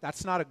not right.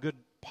 That's not a good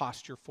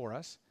posture for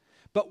us.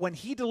 But when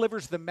he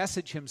delivers the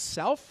message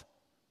himself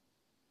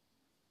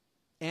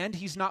and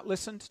he's not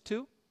listened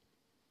to,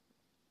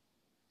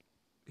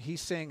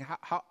 he's saying,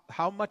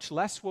 how much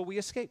less will we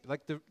escape?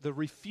 Like the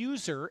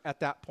refuser at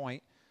that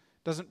point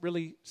doesn't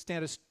really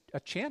stand a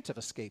chance of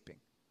escaping,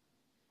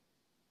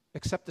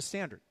 except the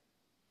standard.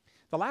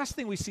 The last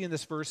thing we see in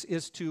this verse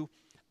is to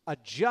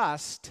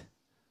adjust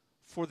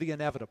for the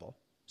inevitable.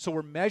 So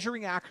we're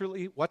measuring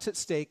accurately what's at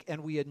stake,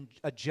 and we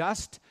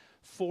adjust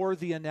for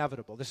the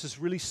inevitable. This is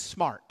really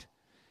smart.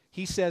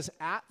 He says,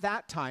 at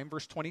that time,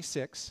 verse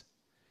 26,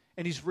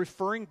 and he's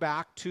referring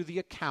back to the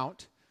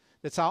account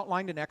that's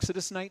outlined in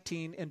Exodus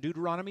 19 and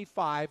Deuteronomy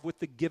 5 with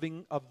the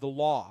giving of the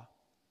law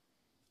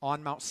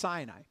on Mount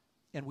Sinai.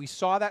 And we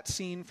saw that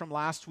scene from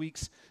last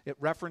week's, it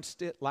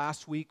referenced it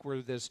last week,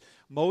 where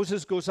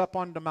Moses goes up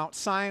onto Mount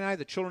Sinai,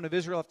 the children of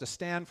Israel have to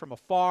stand from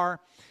afar,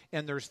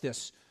 and there's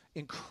this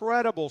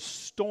incredible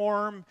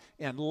storm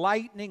and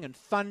lightning and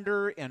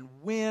thunder and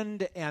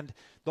wind, and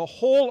the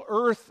whole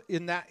earth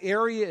in that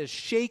area is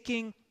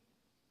shaking,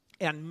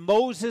 and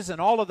Moses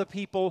and all of the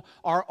people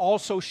are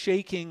also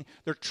shaking.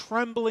 They're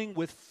trembling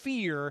with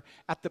fear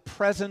at the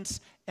presence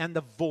and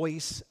the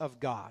voice of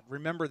God.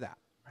 Remember that,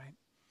 right?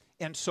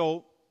 And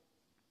so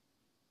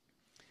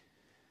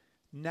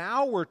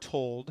now we're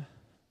told,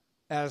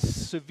 as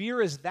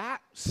severe as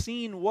that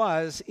scene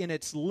was in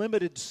its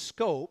limited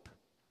scope,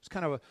 it's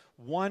kind of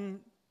one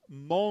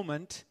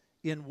moment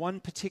in one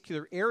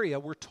particular area,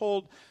 we're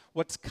told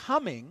what's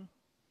coming,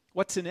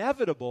 what's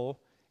inevitable,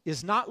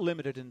 is not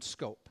limited in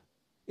scope.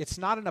 It's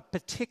not in a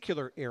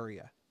particular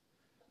area.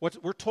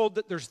 We're told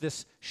that there's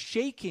this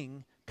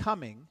shaking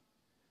coming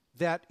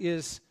that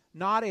is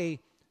not a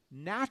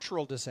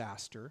natural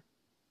disaster,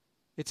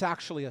 it's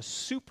actually a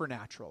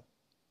supernatural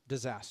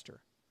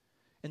disaster.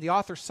 And the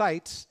author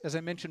cites, as I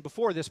mentioned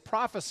before, this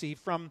prophecy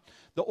from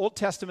the Old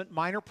Testament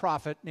minor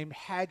prophet named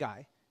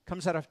Haggai.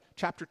 Comes out of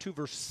chapter 2,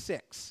 verse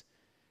 6.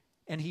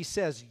 And he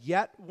says,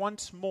 "Yet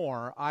once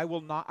more I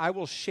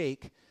will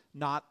shake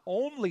not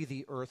only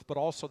the earth, but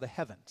also the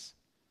heavens."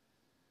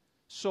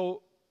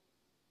 So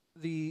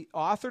the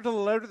author to the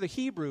letter to the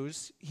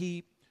Hebrews,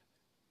 he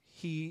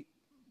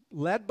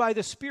led by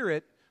the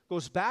Spirit,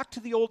 goes back to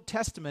the Old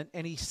Testament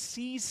and he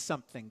sees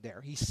something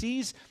there. He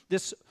sees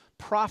this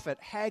prophet,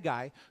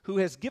 Haggai, who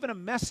has given a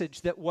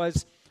message that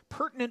was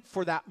pertinent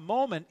for that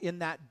moment in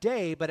that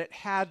day, but it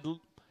had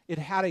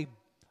a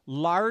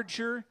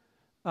larger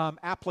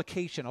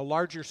application, a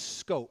larger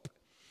scope.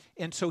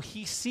 And so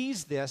he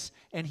sees this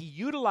and he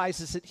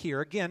utilizes it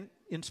here. Again,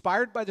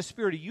 inspired by the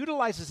Spirit, he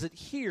utilizes it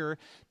here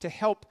to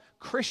help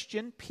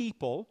Christian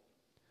people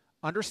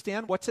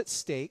understand what's at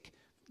stake,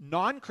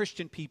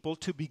 non-Christian people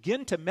to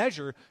begin to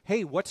measure,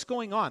 hey, what's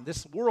going on?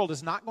 This world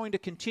is not going to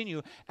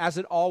continue as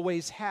it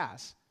always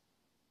has.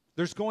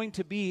 There's going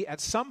to be,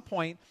 at some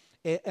point,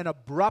 an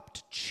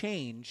abrupt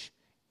change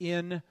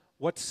in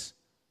what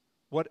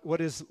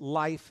is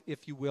life,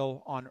 if you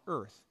will, on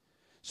earth.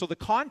 So the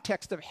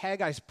context of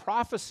Haggai's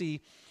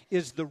prophecy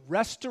is the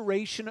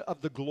restoration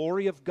of the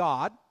glory of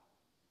God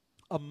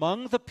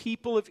among the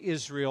people of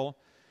Israel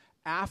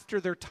after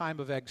their time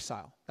of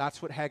exile.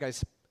 That's what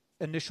Haggai's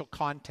initial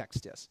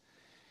context is.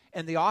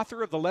 And the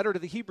author of the letter to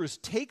the Hebrews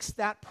takes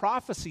that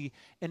prophecy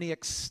and he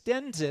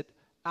extends it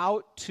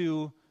out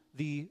to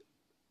the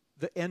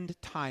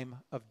end time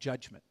of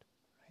judgment.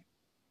 Right?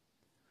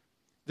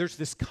 There's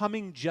this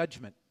coming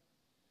judgment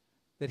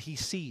that he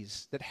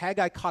sees, that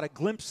Haggai caught a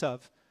glimpse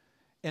of,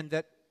 and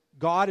that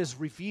God is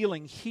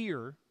revealing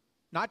here,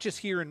 not just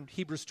here in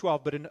Hebrews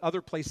 12, but in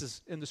other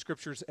places in the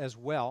Scriptures as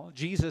well.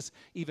 Jesus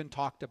even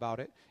talked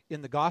about it.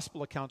 In the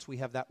gospel accounts, we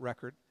have that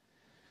record.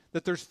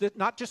 That there's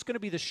not just going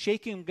to be the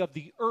shaking of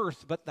the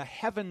earth, but the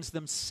heavens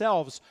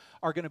themselves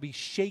are going to be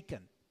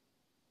shaken.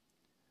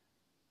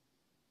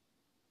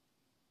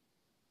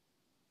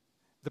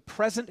 The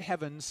present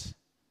heavens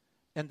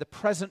and the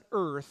present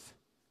earth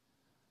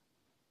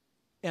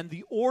and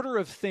the order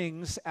of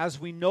things as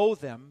we know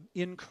them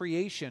in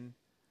creation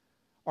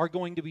are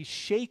going to be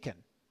shaken.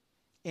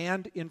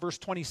 And in verse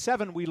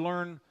 27, we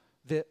learn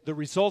the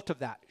result of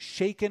that,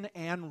 shaken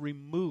and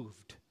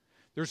removed.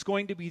 There's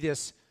going to be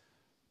this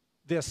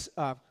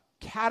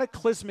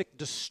cataclysmic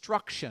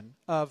destruction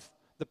of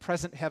the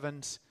present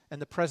heavens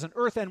and the present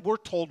earth, and we're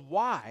told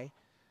why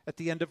at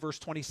the end of verse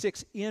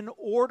 26, in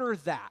order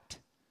that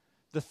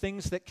the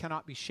things that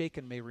cannot be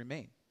shaken may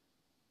remain.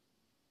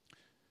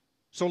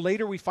 So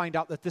later we find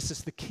out that this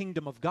is the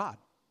kingdom of God.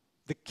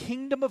 The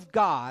kingdom of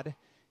God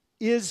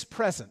is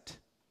present.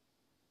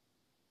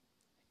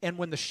 And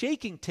when the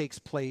shaking takes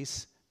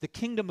place, the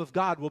kingdom of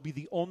God will be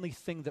the only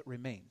thing that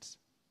remains.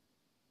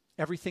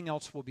 Everything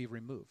else will be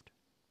removed.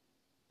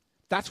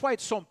 That's why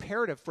it's so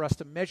imperative for us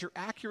to measure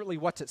accurately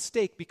what's at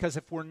stake, because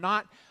if we're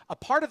not a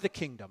part of the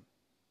kingdom,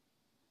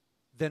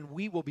 then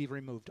we will be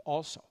removed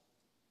also.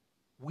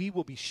 We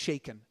will be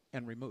shaken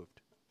and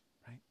removed.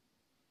 Right?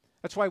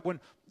 That's why when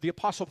the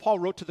Apostle Paul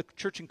wrote to the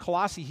church in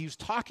Colossae, he was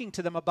talking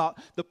to them about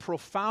the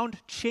profound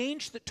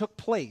change that took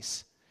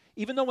place.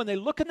 Even though when they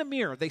look in the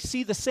mirror, they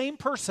see the same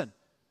person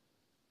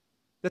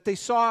that they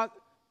saw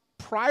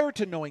prior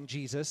to knowing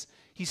Jesus,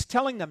 he's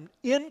telling them,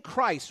 in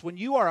Christ, when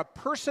you are a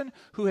person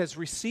who has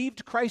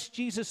received Christ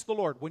Jesus the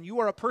Lord, when you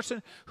are a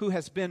person who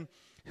has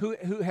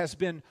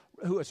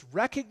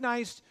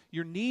recognized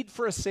your need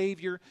for a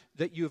Savior,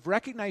 that you have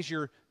recognized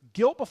your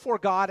guilt before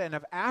God and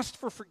have asked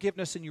for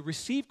forgiveness, and you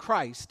receive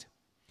Christ,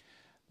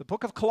 the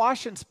book of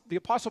Colossians, the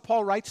Apostle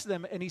Paul writes to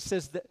them, and he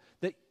says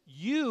that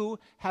you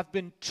have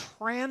been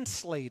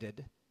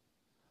translated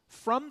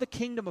from the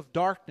kingdom of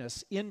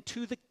darkness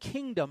into the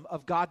kingdom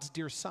of God's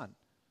dear Son.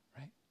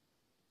 Right?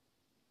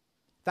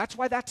 That's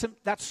why that's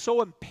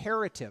so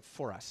imperative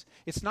for us.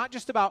 It's not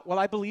just about, well,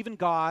 I believe in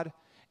God,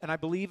 and I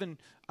believe in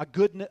a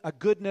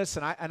goodness,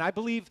 and I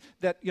believe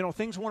that,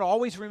 things won't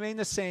always remain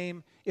the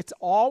same. It's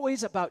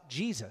always about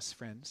Jesus,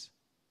 friends.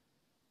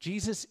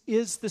 Jesus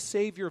is the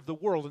Savior of the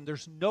world, and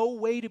there's no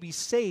way to be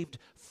saved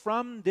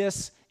from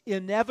this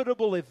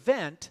inevitable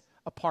event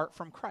apart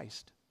from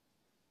Christ.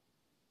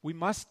 We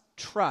must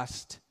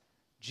trust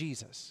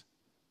Jesus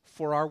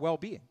for our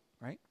well-being,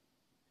 right?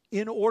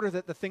 In order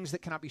that the things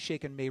that cannot be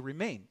shaken may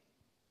remain.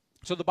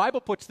 So the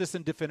Bible puts this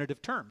in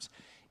definitive terms.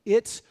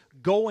 It's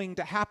going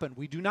to happen.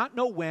 We do not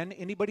know when.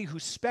 Anybody who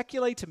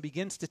speculates and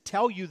begins to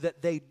tell you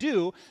that they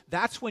do,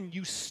 that's when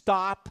you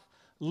stop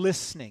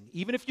listening.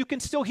 Even if you can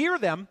still hear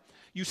them,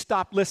 you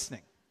stop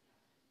listening,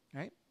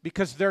 right?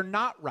 Because they're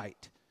not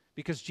right.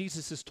 Because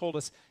Jesus has told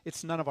us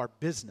it's none of our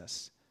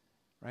business,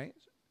 right?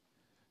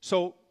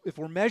 So if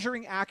we're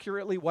measuring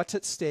accurately what's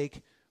at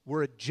stake,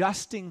 we're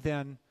adjusting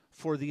then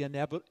for the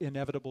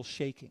inevitable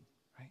shaking,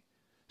 right?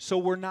 So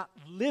we're not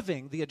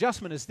living, the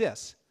adjustment is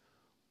this,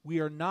 we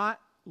are not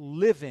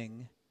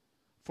living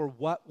for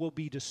what will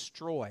be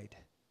destroyed.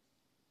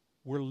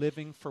 We're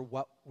living for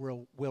what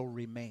will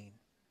remain,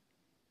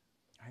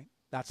 right?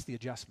 That's the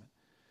adjustment.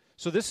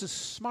 So this is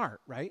smart,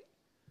 right?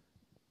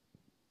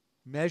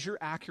 Measure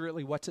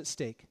accurately what's at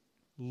stake.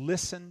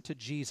 Listen to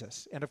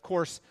Jesus. And of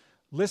course,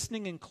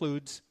 listening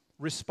includes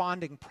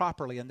responding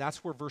properly, and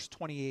that's where verse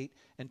 28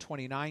 and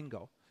 29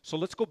 go. So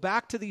let's go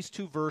back to these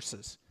two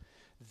verses.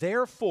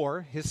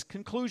 Therefore, his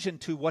conclusion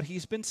to what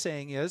he's been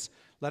saying is,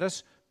 let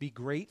us be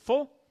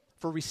grateful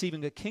for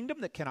receiving a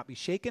kingdom that cannot be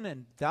shaken,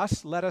 and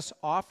thus let us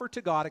offer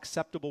to God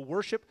acceptable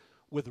worship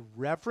with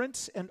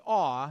reverence and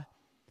awe,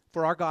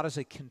 for our God is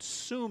a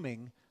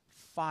consuming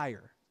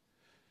fire.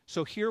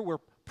 So here we're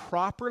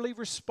properly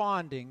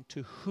responding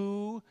to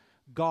who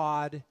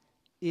God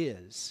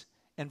is.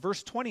 And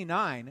verse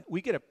 29,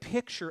 we get a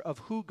picture of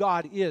who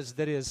God is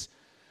that is,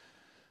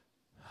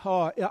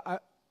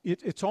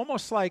 it's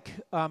almost like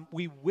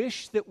we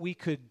wish that we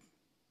could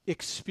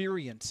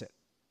experience it.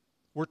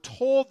 We're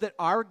told that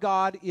our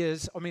God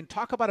is,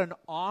 talk about an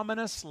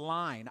ominous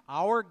line.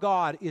 Our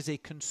God is a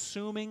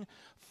consuming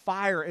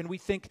fire. And we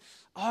think,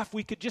 if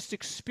we could just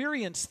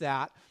experience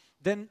that,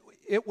 then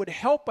it would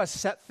help us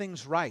set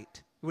things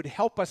right. It would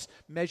help us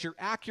measure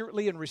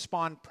accurately and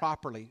respond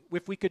properly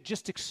if we could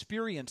just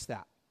experience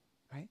that,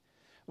 right?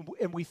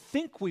 And we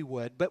think we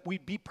would, but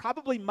we'd be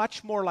probably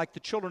much more like the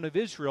children of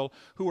Israel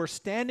who are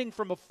standing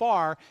from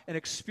afar and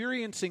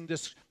experiencing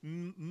this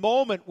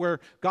moment where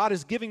God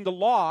is giving the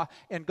law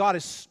and God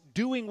is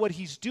doing what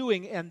he's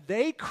doing, and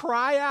they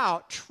cry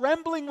out,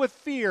 trembling with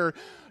fear,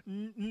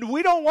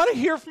 we don't want to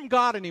hear from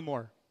God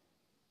anymore.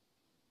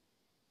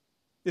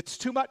 It's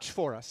too much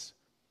for us.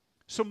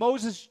 So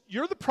Moses,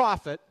 you're the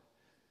prophet.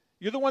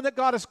 You're the one that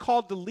God has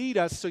called to lead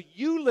us, so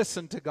you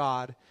listen to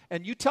God,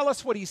 and you tell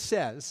us what he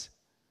says,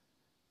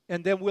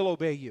 and then we'll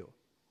obey you,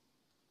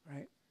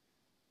 right?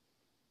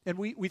 And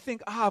we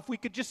think, if we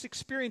could just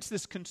experience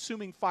this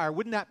consuming fire,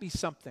 wouldn't that be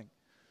something?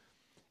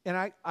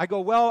 And I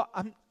go, well,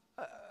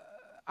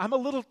 I'm a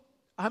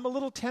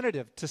little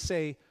tentative to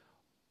say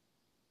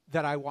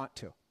that I want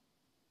to.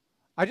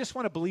 I just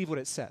want to believe what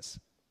it says,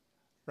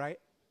 right?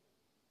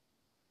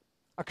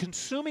 A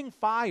consuming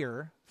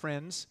fire,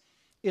 friends,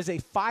 is a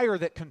fire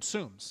that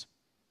consumes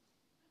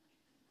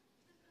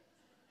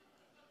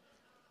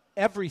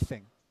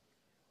everything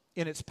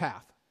in its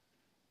path,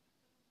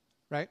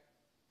 right?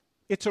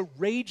 It's a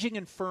raging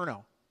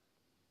inferno.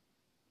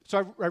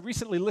 So I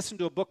recently listened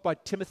to a book by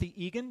Timothy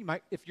Egan.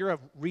 If you're a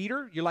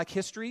reader, you like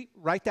history,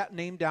 write that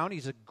name down.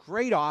 He's a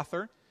great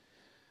author.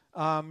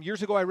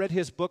 Years ago, I read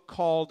his book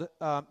called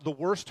The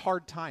Worst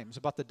Hard Times,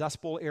 about the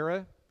Dust Bowl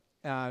era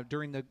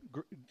during the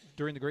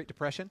Great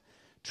Depression.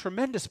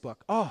 Tremendous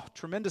book. Oh,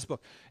 tremendous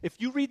book.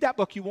 If you read that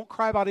book, you won't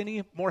cry about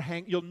any more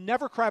you'll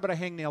never cry about a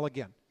hangnail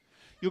again.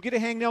 You'll get a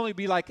hangnail and you'll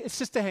be like, it's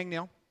just a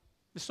hangnail.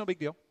 It's no big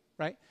deal,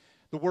 right?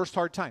 The Worst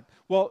Hard Time.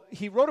 Well,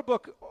 he wrote a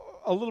book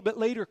a little bit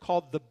later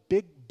called The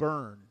Big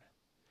Burn.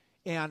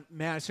 And,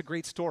 man, it's a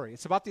great story.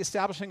 It's about the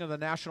establishing of the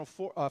National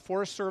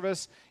Forest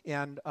Service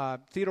and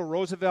Theodore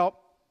Roosevelt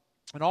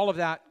and all of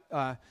that,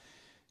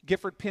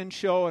 Gifford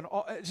Pinchot, and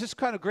all, it's just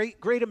kind of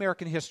great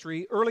American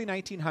history, early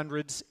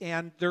 1900s.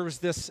 And there was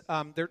this,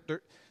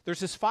 there's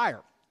this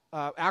fire.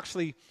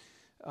 Eventually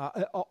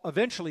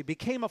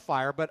became a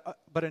fire,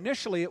 but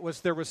initially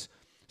there was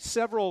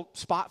several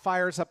spot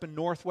fires up in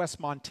northwest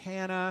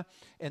Montana,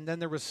 and then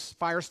there was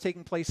fires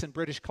taking place in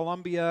British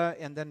Columbia,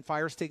 and then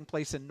fires taking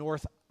place in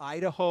North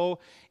Idaho,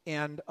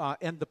 and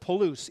the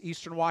Palouse,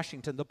 eastern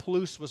Washington. The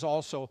Palouse was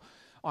also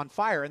on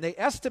fire, and they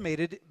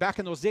estimated back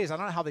in those days, I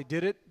don't know how they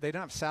did it, they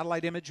didn't have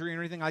satellite imagery or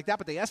anything like that,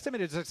 but they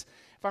estimated, if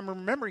I'm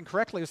remembering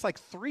correctly, it's like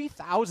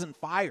 3,000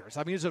 fires.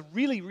 I mean, it was a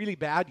really, really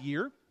bad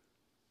year.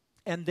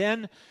 And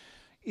then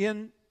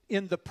in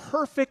the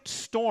perfect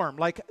storm,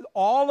 like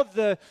all of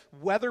the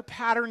weather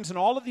patterns and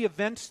all of the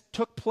events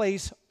took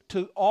place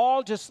to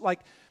all just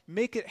like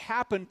make it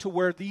happen to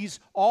where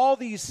all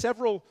these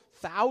several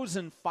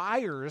thousand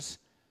fires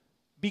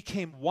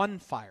became one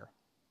fire.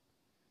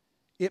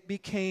 It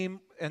became,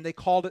 and they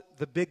called it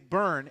the Big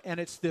Burn, and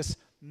it's this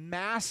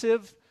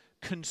massive,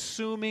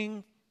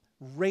 consuming,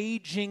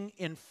 raging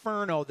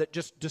inferno that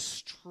just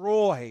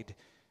destroyed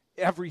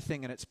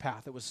everything in its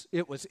path.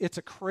 It's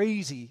a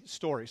crazy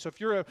story. So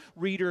if you're a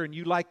reader and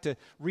you like to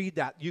read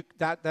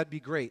that'd be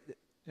great.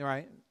 All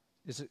right?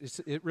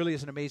 It really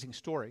is an amazing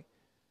story.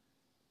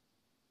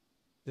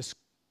 This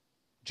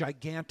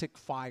gigantic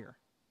fire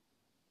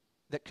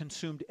that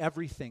consumed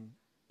everything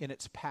in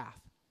its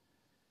path.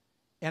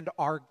 And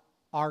our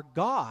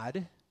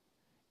God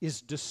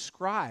is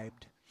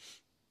described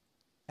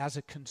as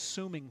a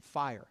consuming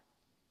fire.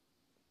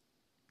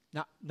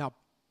 Now,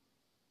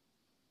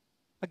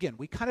 again,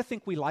 we kind of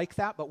think we like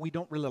that, but we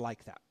don't really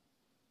like that.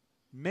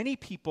 Many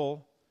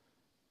people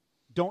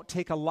don't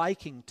take a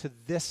liking to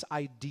this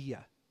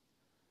idea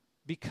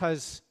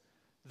because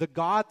the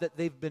God that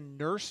they've been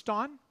nursed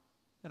on,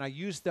 and I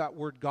use that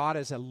word God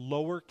as a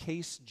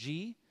lowercase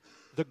g,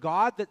 the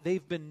God that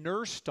they've been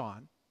nursed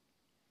on,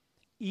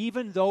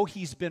 even though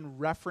he's been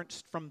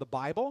referenced from the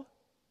Bible,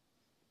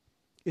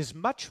 is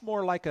much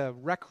more like a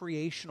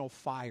recreational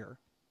fire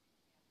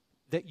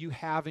that you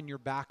have in your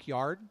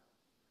backyard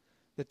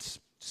that's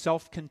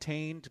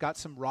self-contained, got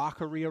some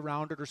rockery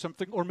around it or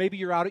something, or maybe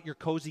you're out at your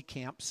cozy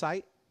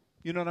campsite.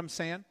 You know what I'm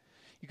saying?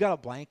 You got a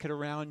blanket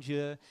around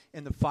you,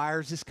 and the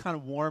fire's just kind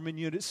of warming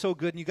you, and it's so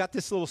good, and you got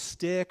this little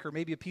stick or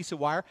maybe a piece of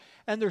wire,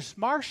 and there's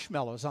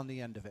marshmallows on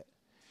the end of it.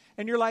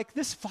 And you're like,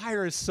 this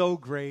fire is so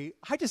great.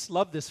 I just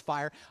love this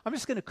fire. I'm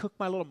just going to cook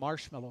my little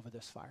marshmallow over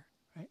this fire,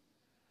 right?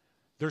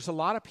 There's a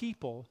lot of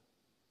people,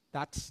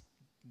 that's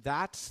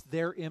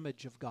their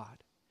image of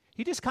God.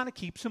 He just kind of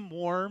keeps them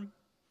warm.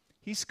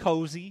 He's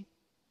cozy.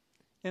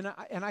 And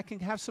I can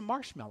have some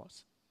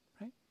marshmallows,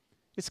 right?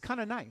 It's kind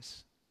of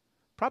nice.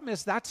 Problem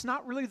is, that's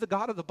not really the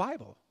God of the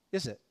Bible,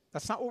 is it?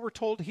 That's not what we're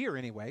told here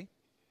anyway.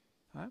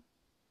 Huh?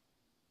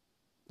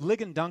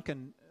 Ligon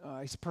Duncan,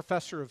 he's a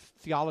professor of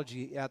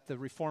theology at the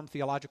Reformed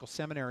Theological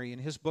Seminary. In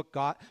his book,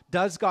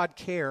 Does God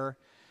Care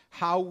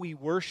How We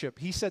Worship?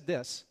 He said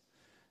this: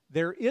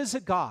 there is a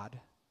God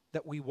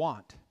that we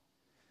want,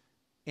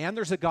 and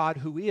there's a God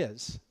who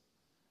is,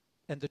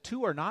 and the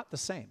two are not the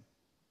same.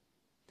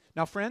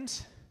 Now,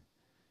 friends,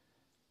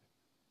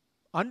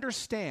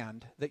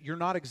 understand that you're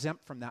not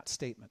exempt from that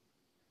statement.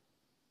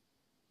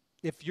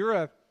 If you're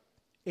an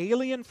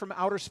alien from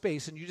outer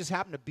space and you just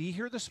happen to be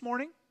here this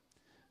morning,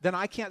 then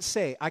I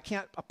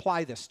can't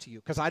apply this to you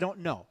because I don't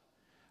know.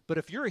 But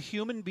if you're a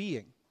human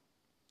being,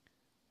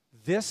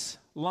 this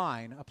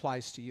line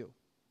applies to you.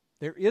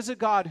 There is a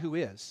God who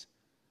is,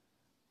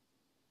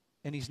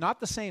 and he's not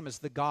the same as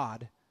the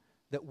God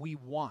that we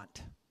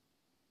want.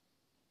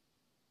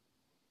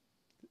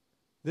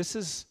 This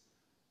is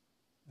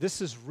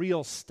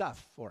real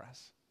stuff for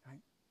us. Right?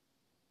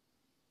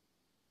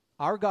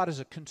 Our God is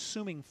a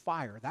consuming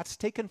fire. That's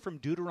taken from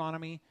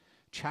Deuteronomy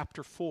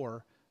chapter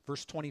 4,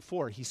 verse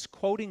 24. He's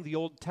quoting the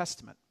Old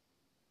Testament.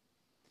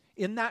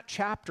 In that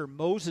chapter,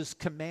 Moses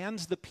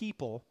commands the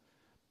people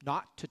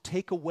not to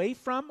take away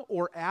from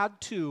or add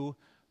to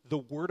the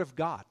Word of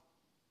God.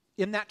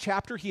 In that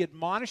chapter, he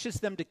admonishes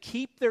them to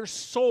keep their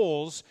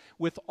souls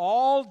with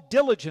all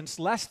diligence,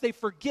 lest they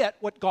forget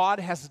what God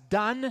has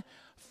done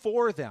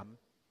for them.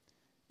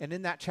 And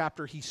in that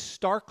chapter, he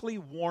starkly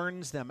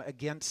warns them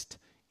against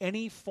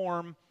any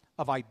form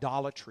of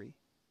idolatry.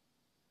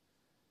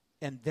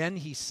 And then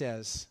he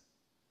says,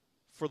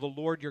 for the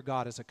Lord your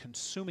God is a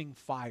consuming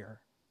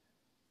fire,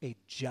 a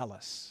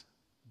jealous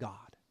God.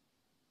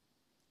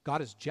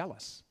 God is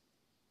jealous.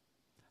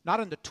 Not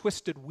in the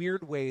twisted,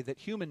 weird way that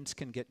humans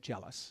can get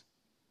jealous.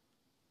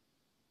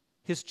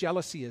 His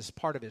jealousy is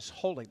part of his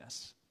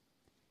holiness.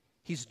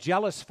 He's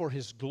jealous for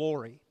his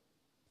glory,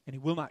 and he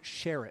will not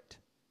share it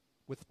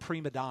with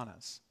prima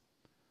donnas.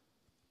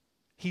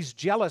 He's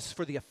jealous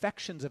for the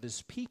affections of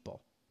his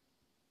people.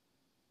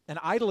 An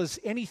idol is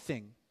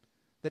anything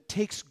that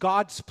takes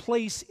God's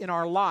place in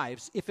our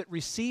lives. If it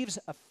receives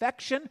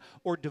affection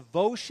or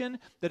devotion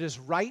that is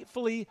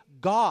rightfully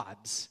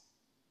God's,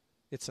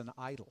 it's an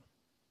idol.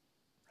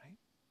 Right?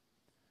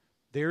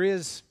 There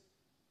is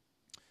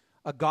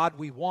a God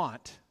we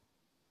want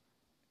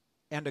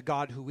and a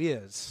God who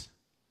is,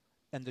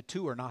 and the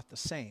two are not the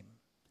same.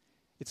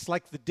 It's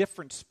like the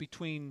difference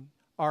between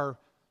our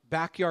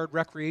backyard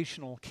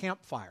recreational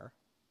campfire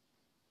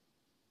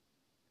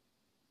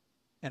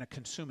and a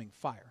consuming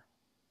fire.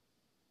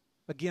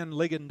 Again,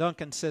 Ligon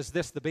Duncan says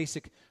this: the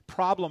basic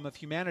problem of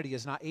humanity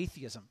is not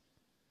atheism,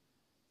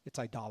 it's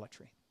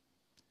idolatry.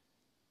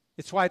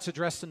 It's why it's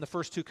addressed in the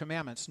first two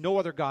commandments: no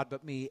other God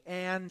but me,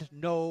 and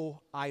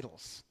no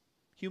idols.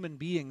 Human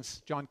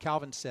beings, John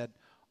Calvin said,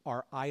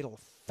 are idol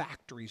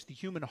factories. The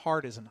human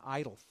heart is an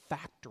idol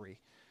factory.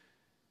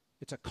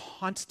 It's a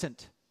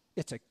constant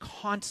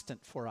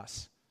for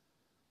us.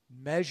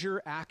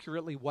 Measure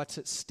accurately what's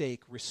at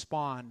stake.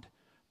 Respond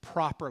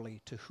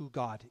properly to who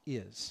God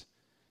is.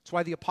 That's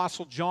why the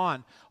Apostle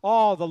John,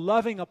 the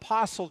loving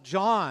Apostle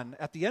John,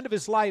 at the end of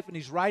his life, and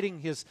he's writing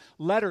his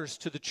letters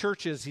to the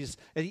churches,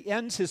 he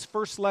ends his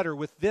first letter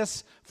with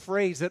this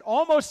phrase that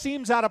almost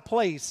seems out of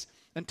place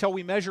until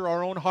we measure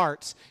our own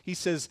hearts. He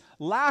says,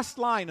 last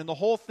line in the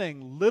whole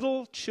thing: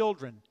 little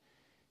children,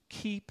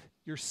 keep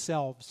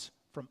yourselves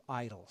from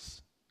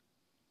idols.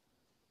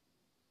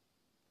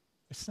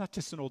 It's not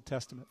just an Old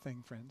Testament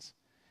thing, friends.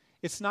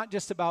 It's not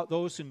just about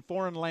those in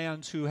foreign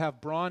lands who have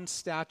bronze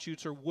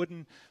statues or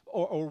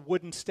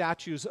wooden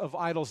statues of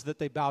idols that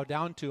they bow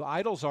down to.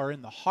 Idols are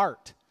in the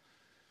heart,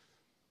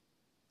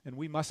 and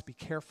we must be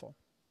careful.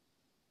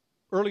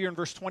 Earlier in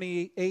verse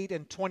 28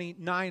 and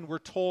 29, we're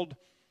told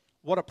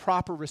what a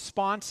proper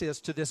response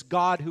is to this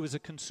God who is a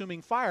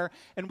consuming fire,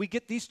 and we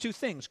get these two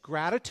things: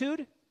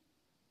 gratitude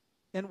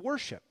and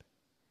worship.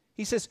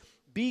 He says,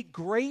 be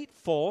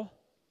grateful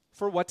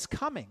for what's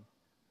coming.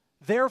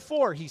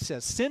 Therefore, he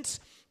says,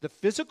 since the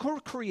physical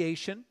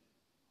creation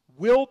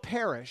will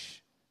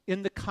perish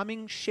in the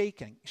coming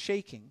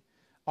shaking,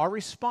 our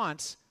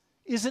response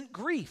isn't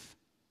grief.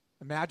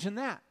 Imagine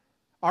that.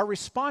 Our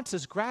response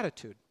is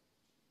gratitude.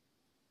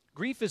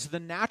 Grief is the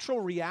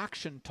natural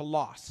reaction to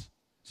loss.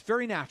 It's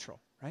very natural,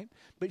 right?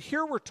 But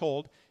here we're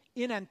told,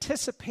 in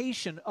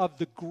anticipation of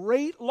the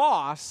great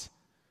loss,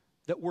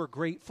 that we're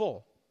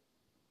grateful.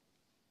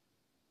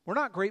 We're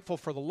not grateful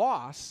for the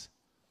loss.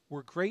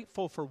 We're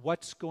grateful for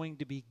what's going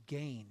to be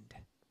gained.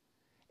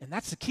 And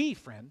that's the key,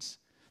 friends.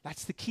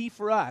 That's the key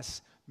for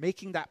us,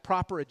 making that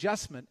proper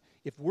adjustment.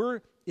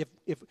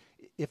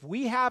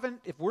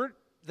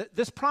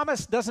 This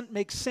promise doesn't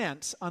make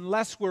sense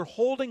unless we're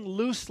holding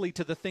loosely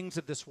to the things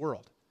of this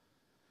world.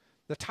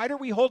 The tighter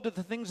we hold to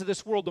the things of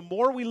this world, the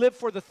more we live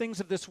for the things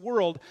of this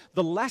world,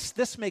 the less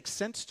this makes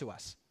sense to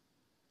us.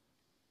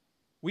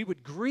 We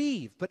would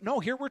grieve, but no,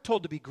 here we're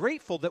told to be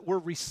grateful that we're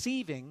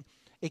receiving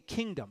a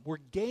kingdom. We're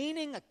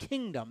gaining a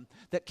kingdom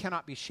that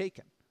cannot be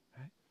shaken.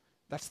 Right?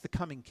 That's the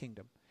coming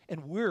kingdom.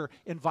 And we're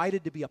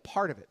invited to be a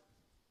part of it.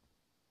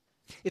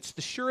 It's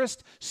the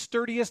surest,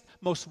 sturdiest,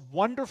 most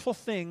wonderful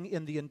thing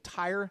in the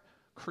entire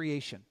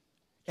creation.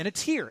 And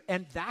it's here.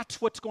 And that's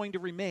what's going to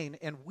remain.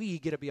 And we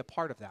get to be a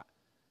part of that.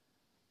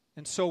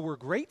 And so we're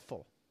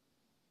grateful.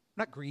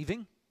 Not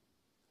grieving.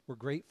 We're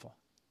grateful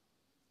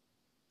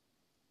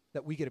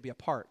that we get to be a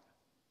part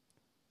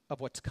of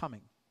what's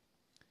coming.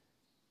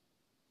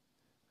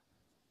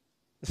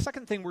 The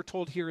second thing we're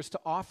told here is to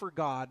offer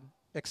God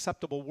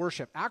acceptable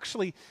worship.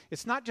 Actually,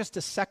 it's not just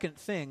a second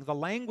thing. The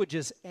language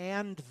is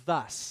and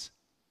thus.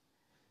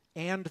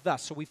 And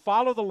thus. So we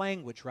follow the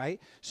language, right?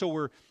 So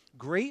we're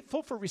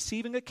grateful for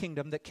receiving a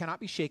kingdom that cannot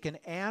be shaken,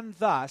 and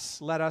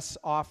thus let us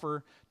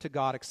offer to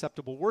God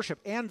acceptable worship.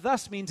 And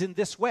thus means in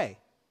this way.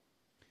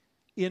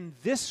 In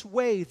this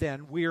way,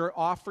 then, we are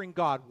offering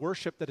God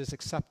worship that is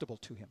acceptable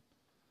to him.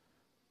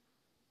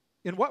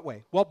 In what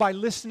way? Well, by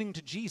listening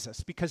to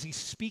Jesus, because he's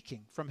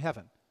speaking from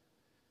heaven,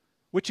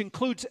 which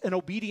includes an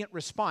obedient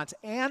response,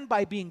 and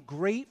by being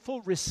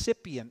grateful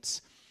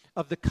recipients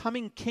of the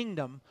coming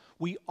kingdom,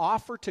 we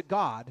offer to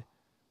God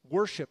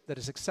worship that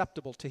is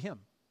acceptable to him.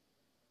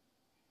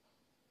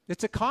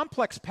 It's a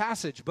complex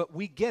passage, but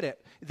we get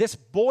it. This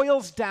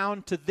boils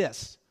down to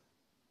this.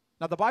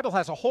 Now, the Bible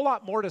has a whole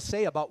lot more to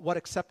say about what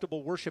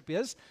acceptable worship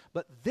is,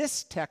 but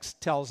this text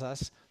tells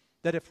us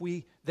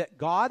that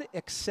God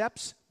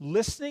accepts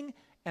listening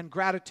and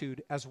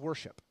gratitude as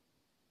worship.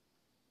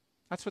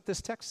 That's what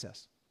this text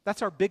says.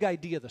 That's our big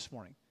idea this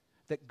morning,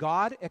 that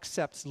God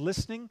accepts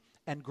listening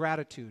and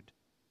gratitude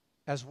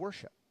as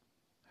worship.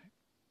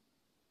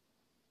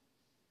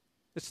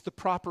 It's the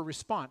proper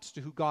response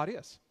to who God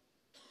is.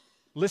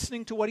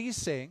 Listening to what he's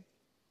saying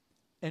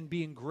and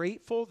being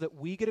grateful that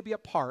we get to be a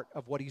part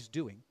of what he's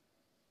doing.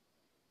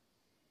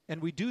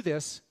 And we do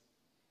this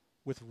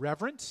with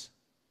reverence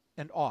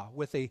and awe,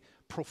 with a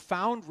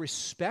profound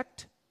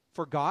respect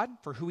for God,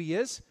 for who he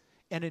is,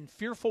 and in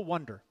fearful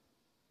wonder,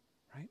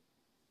 right?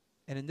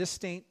 And in this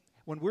state,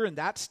 when we're in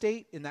that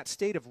state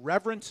of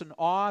reverence and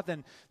awe,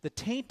 then the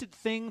tainted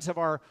things of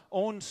our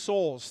own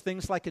souls,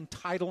 things like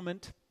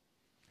entitlement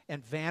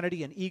and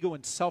vanity and ego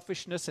and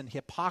selfishness and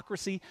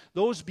hypocrisy,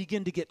 those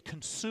begin to get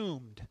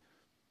consumed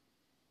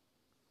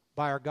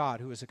by our God,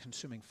 who is a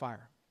consuming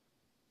fire.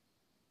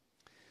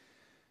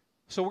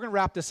 So we're going to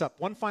wrap this up.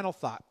 One final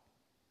thought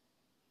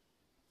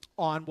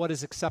on what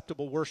is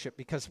acceptable worship,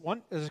 because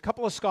there's a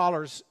couple of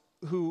scholars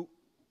who,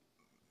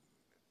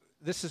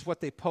 this is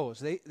what they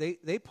pose.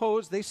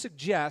 They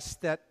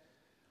suggest that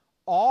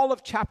all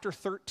of chapter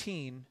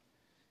 13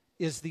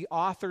 is the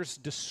author's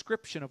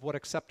description of what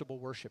acceptable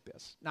worship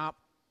is. Now,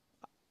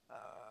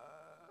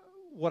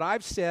 what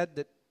I've said,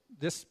 that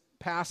this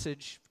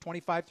passage,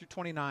 25 through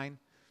 29,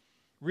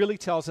 really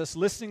tells us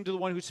listening to the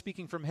one who's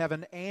speaking from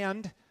heaven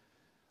and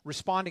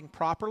responding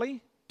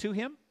properly to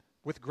him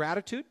with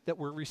gratitude that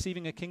we're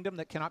receiving a kingdom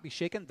that cannot be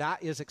shaken,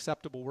 that is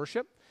acceptable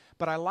worship.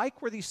 But I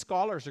like where these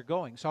scholars are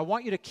going. So I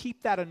want you to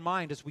keep that in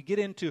mind as we get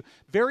into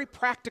very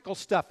practical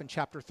stuff in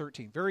chapter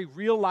 13. Very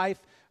real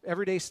life,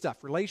 everyday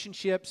stuff.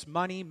 Relationships,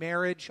 money,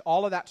 marriage,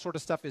 all of that sort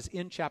of stuff is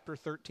in chapter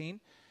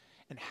 13.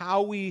 And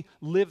how we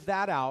live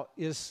that out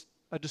is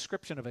a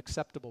description of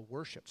acceptable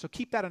worship. So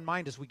keep that in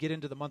mind as we get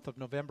into the month of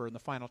November in the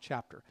final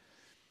chapter.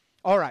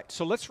 All right,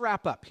 so let's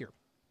wrap up here.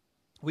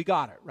 We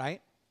got it,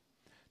 right?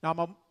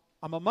 Now,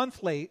 I'm a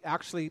month late.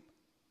 Actually,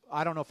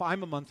 I don't know if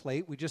I'm a month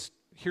late.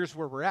 Here's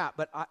where we're at.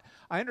 But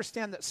I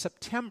understand that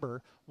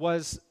September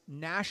was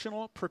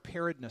National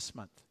Preparedness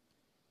Month,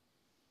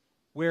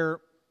 where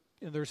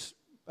there's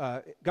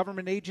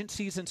government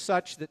agencies and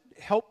such that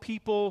help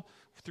people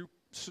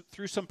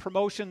through some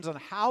promotions on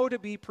how to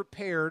be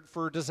prepared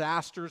for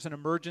disasters and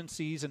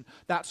emergencies and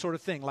that sort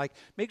of thing. Like,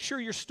 make sure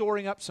you're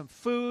storing up some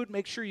food,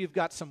 make sure you've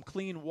got some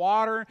clean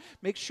water,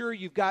 make sure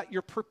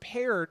you're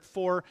prepared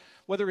for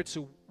whether it's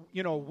a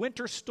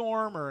winter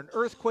storm or an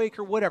earthquake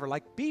or whatever.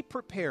 Like, be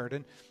prepared.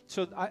 And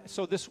here's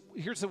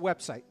the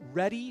website,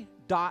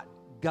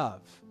 ready.gov.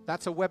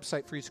 That's a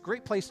website for you. It's a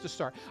great place to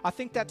start. I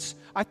think that's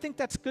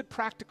good,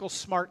 practical,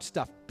 smart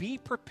stuff. Be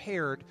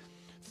prepared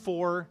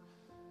for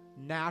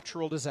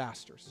natural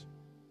disasters.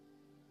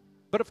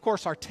 But of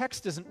course, our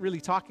text isn't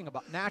really talking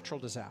about natural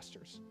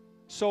disasters.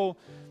 So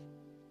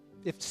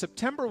if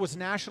September was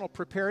National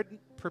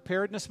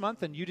Preparedness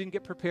Month and you didn't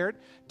get prepared,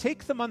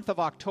 take the month of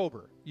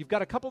October. You've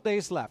got a couple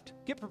days left.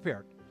 Get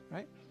prepared,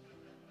 right?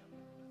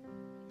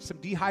 Some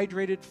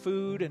dehydrated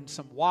food and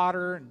some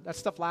water, and that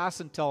stuff lasts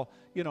until,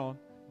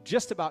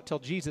 just about till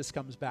Jesus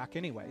comes back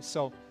anyway.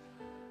 So,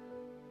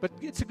 but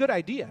it's a good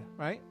idea,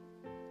 right?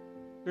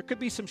 There could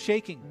be some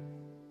shaking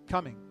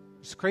coming.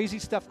 There's crazy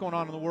stuff going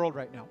on in the world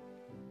right now.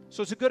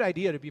 So it's a good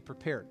idea to be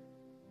prepared.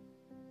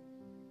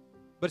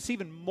 But it's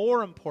even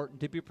more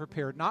important to be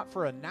prepared not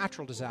for a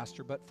natural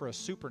disaster, but for a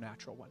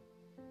supernatural one.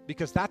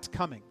 Because that's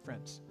coming,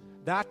 friends.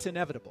 That's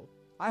inevitable.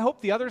 I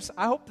hope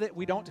that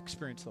we don't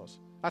experience those.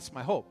 That's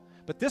my hope.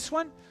 But this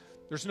one,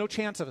 there's no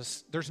chance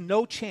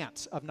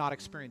of not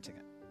experiencing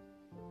it.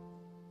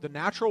 The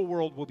natural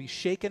world will be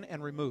shaken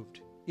and removed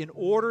in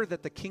order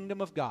that the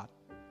kingdom of God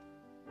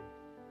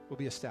will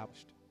be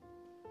established.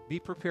 Be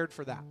prepared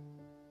for that.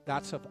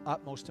 That's of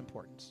utmost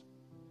importance.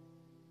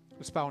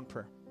 Let's bow in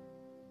prayer.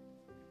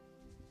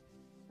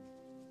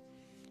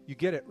 You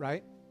get it,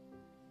 right?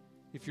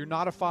 If you're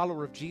not a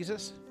follower of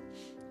Jesus,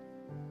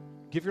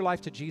 give your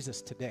life to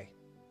Jesus today.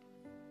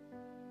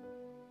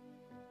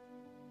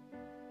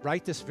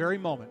 Right this very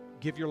moment,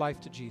 give your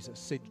life to Jesus.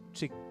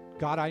 Say,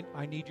 God,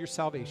 I need your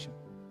salvation.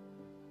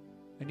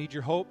 I need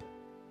your hope.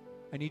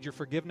 I need your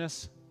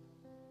forgiveness.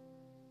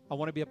 I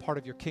want to be a part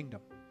of your kingdom.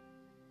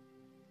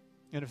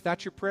 And if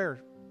that's your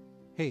prayer,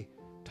 hey,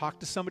 talk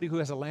to somebody who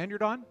has a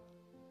lanyard on.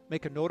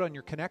 Make a note on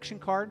your connection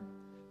card.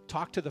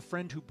 Talk to the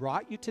friend who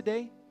brought you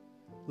today.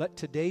 Let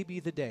today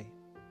be the day.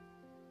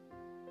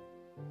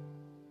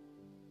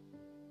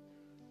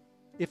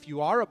 If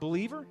you are a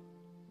believer,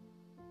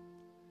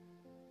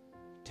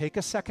 take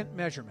a second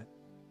measurement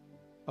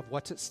of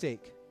what's at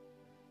stake.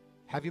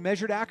 Have you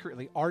measured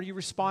accurately? Are you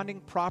responding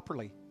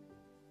properly?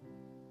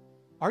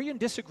 Are you in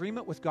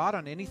disagreement with God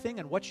on anything?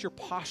 And what's your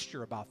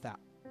posture about that?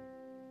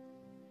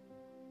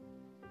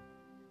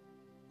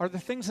 Are there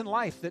things in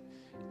life that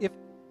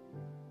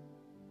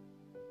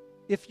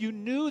if you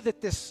knew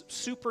that this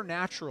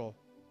supernatural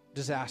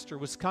disaster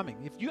was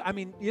coming,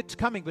 it's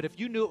coming, but if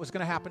you knew it was going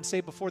to happen,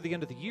 say, before the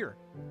end of the year,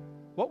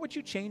 what would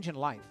you change in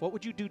life? What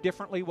would you do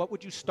differently? What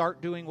would you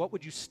start doing? What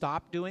would you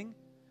stop doing?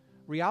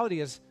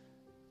 Reality is,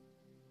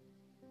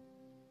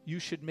 you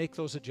should make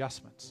those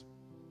adjustments.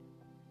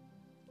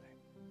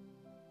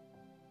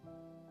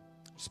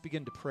 Just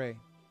begin to pray.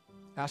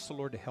 Ask the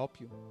Lord to help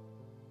you.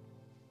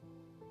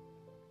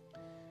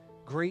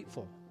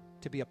 Grateful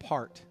to be a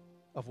part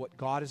of what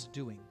God is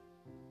doing.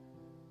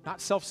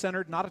 Not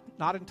self-centered, not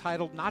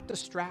entitled, not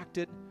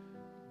distracted.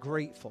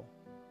 Grateful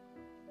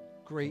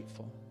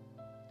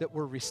that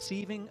we're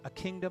receiving a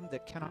kingdom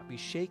that cannot be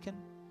shaken,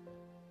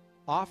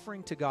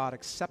 offering to God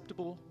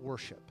acceptable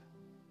worship.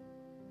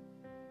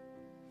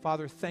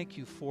 Father, thank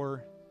you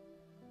for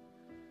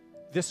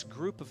this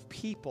group of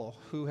people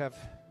who have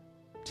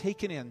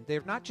taken in.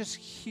 They're not just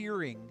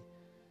hearing,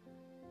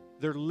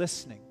 they're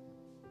listening.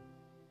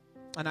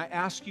 And I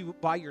ask you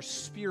by your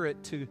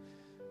Spirit to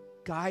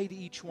guide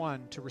each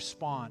one to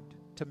respond,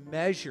 to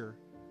measure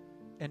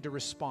and to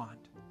respond.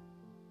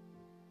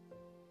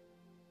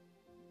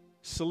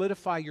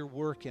 Solidify your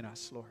work in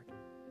us, Lord.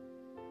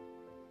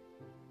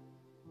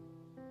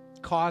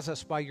 Cause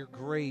us by your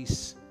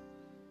grace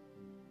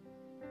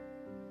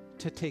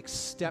to take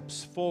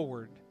steps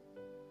forward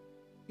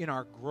in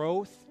our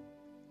growth,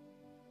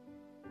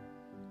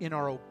 in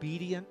our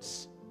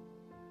obedience,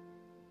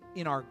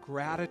 in our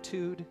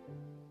gratitude.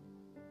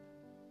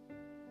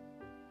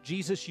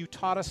 Jesus, you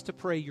taught us to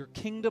pray, your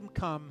kingdom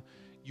come,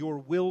 your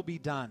will be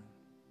done.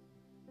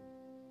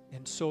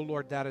 And so,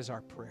 Lord, that is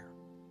our prayer.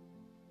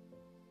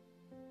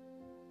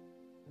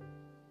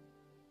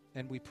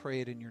 And we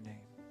pray it in your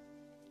name.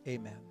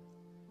 Amen.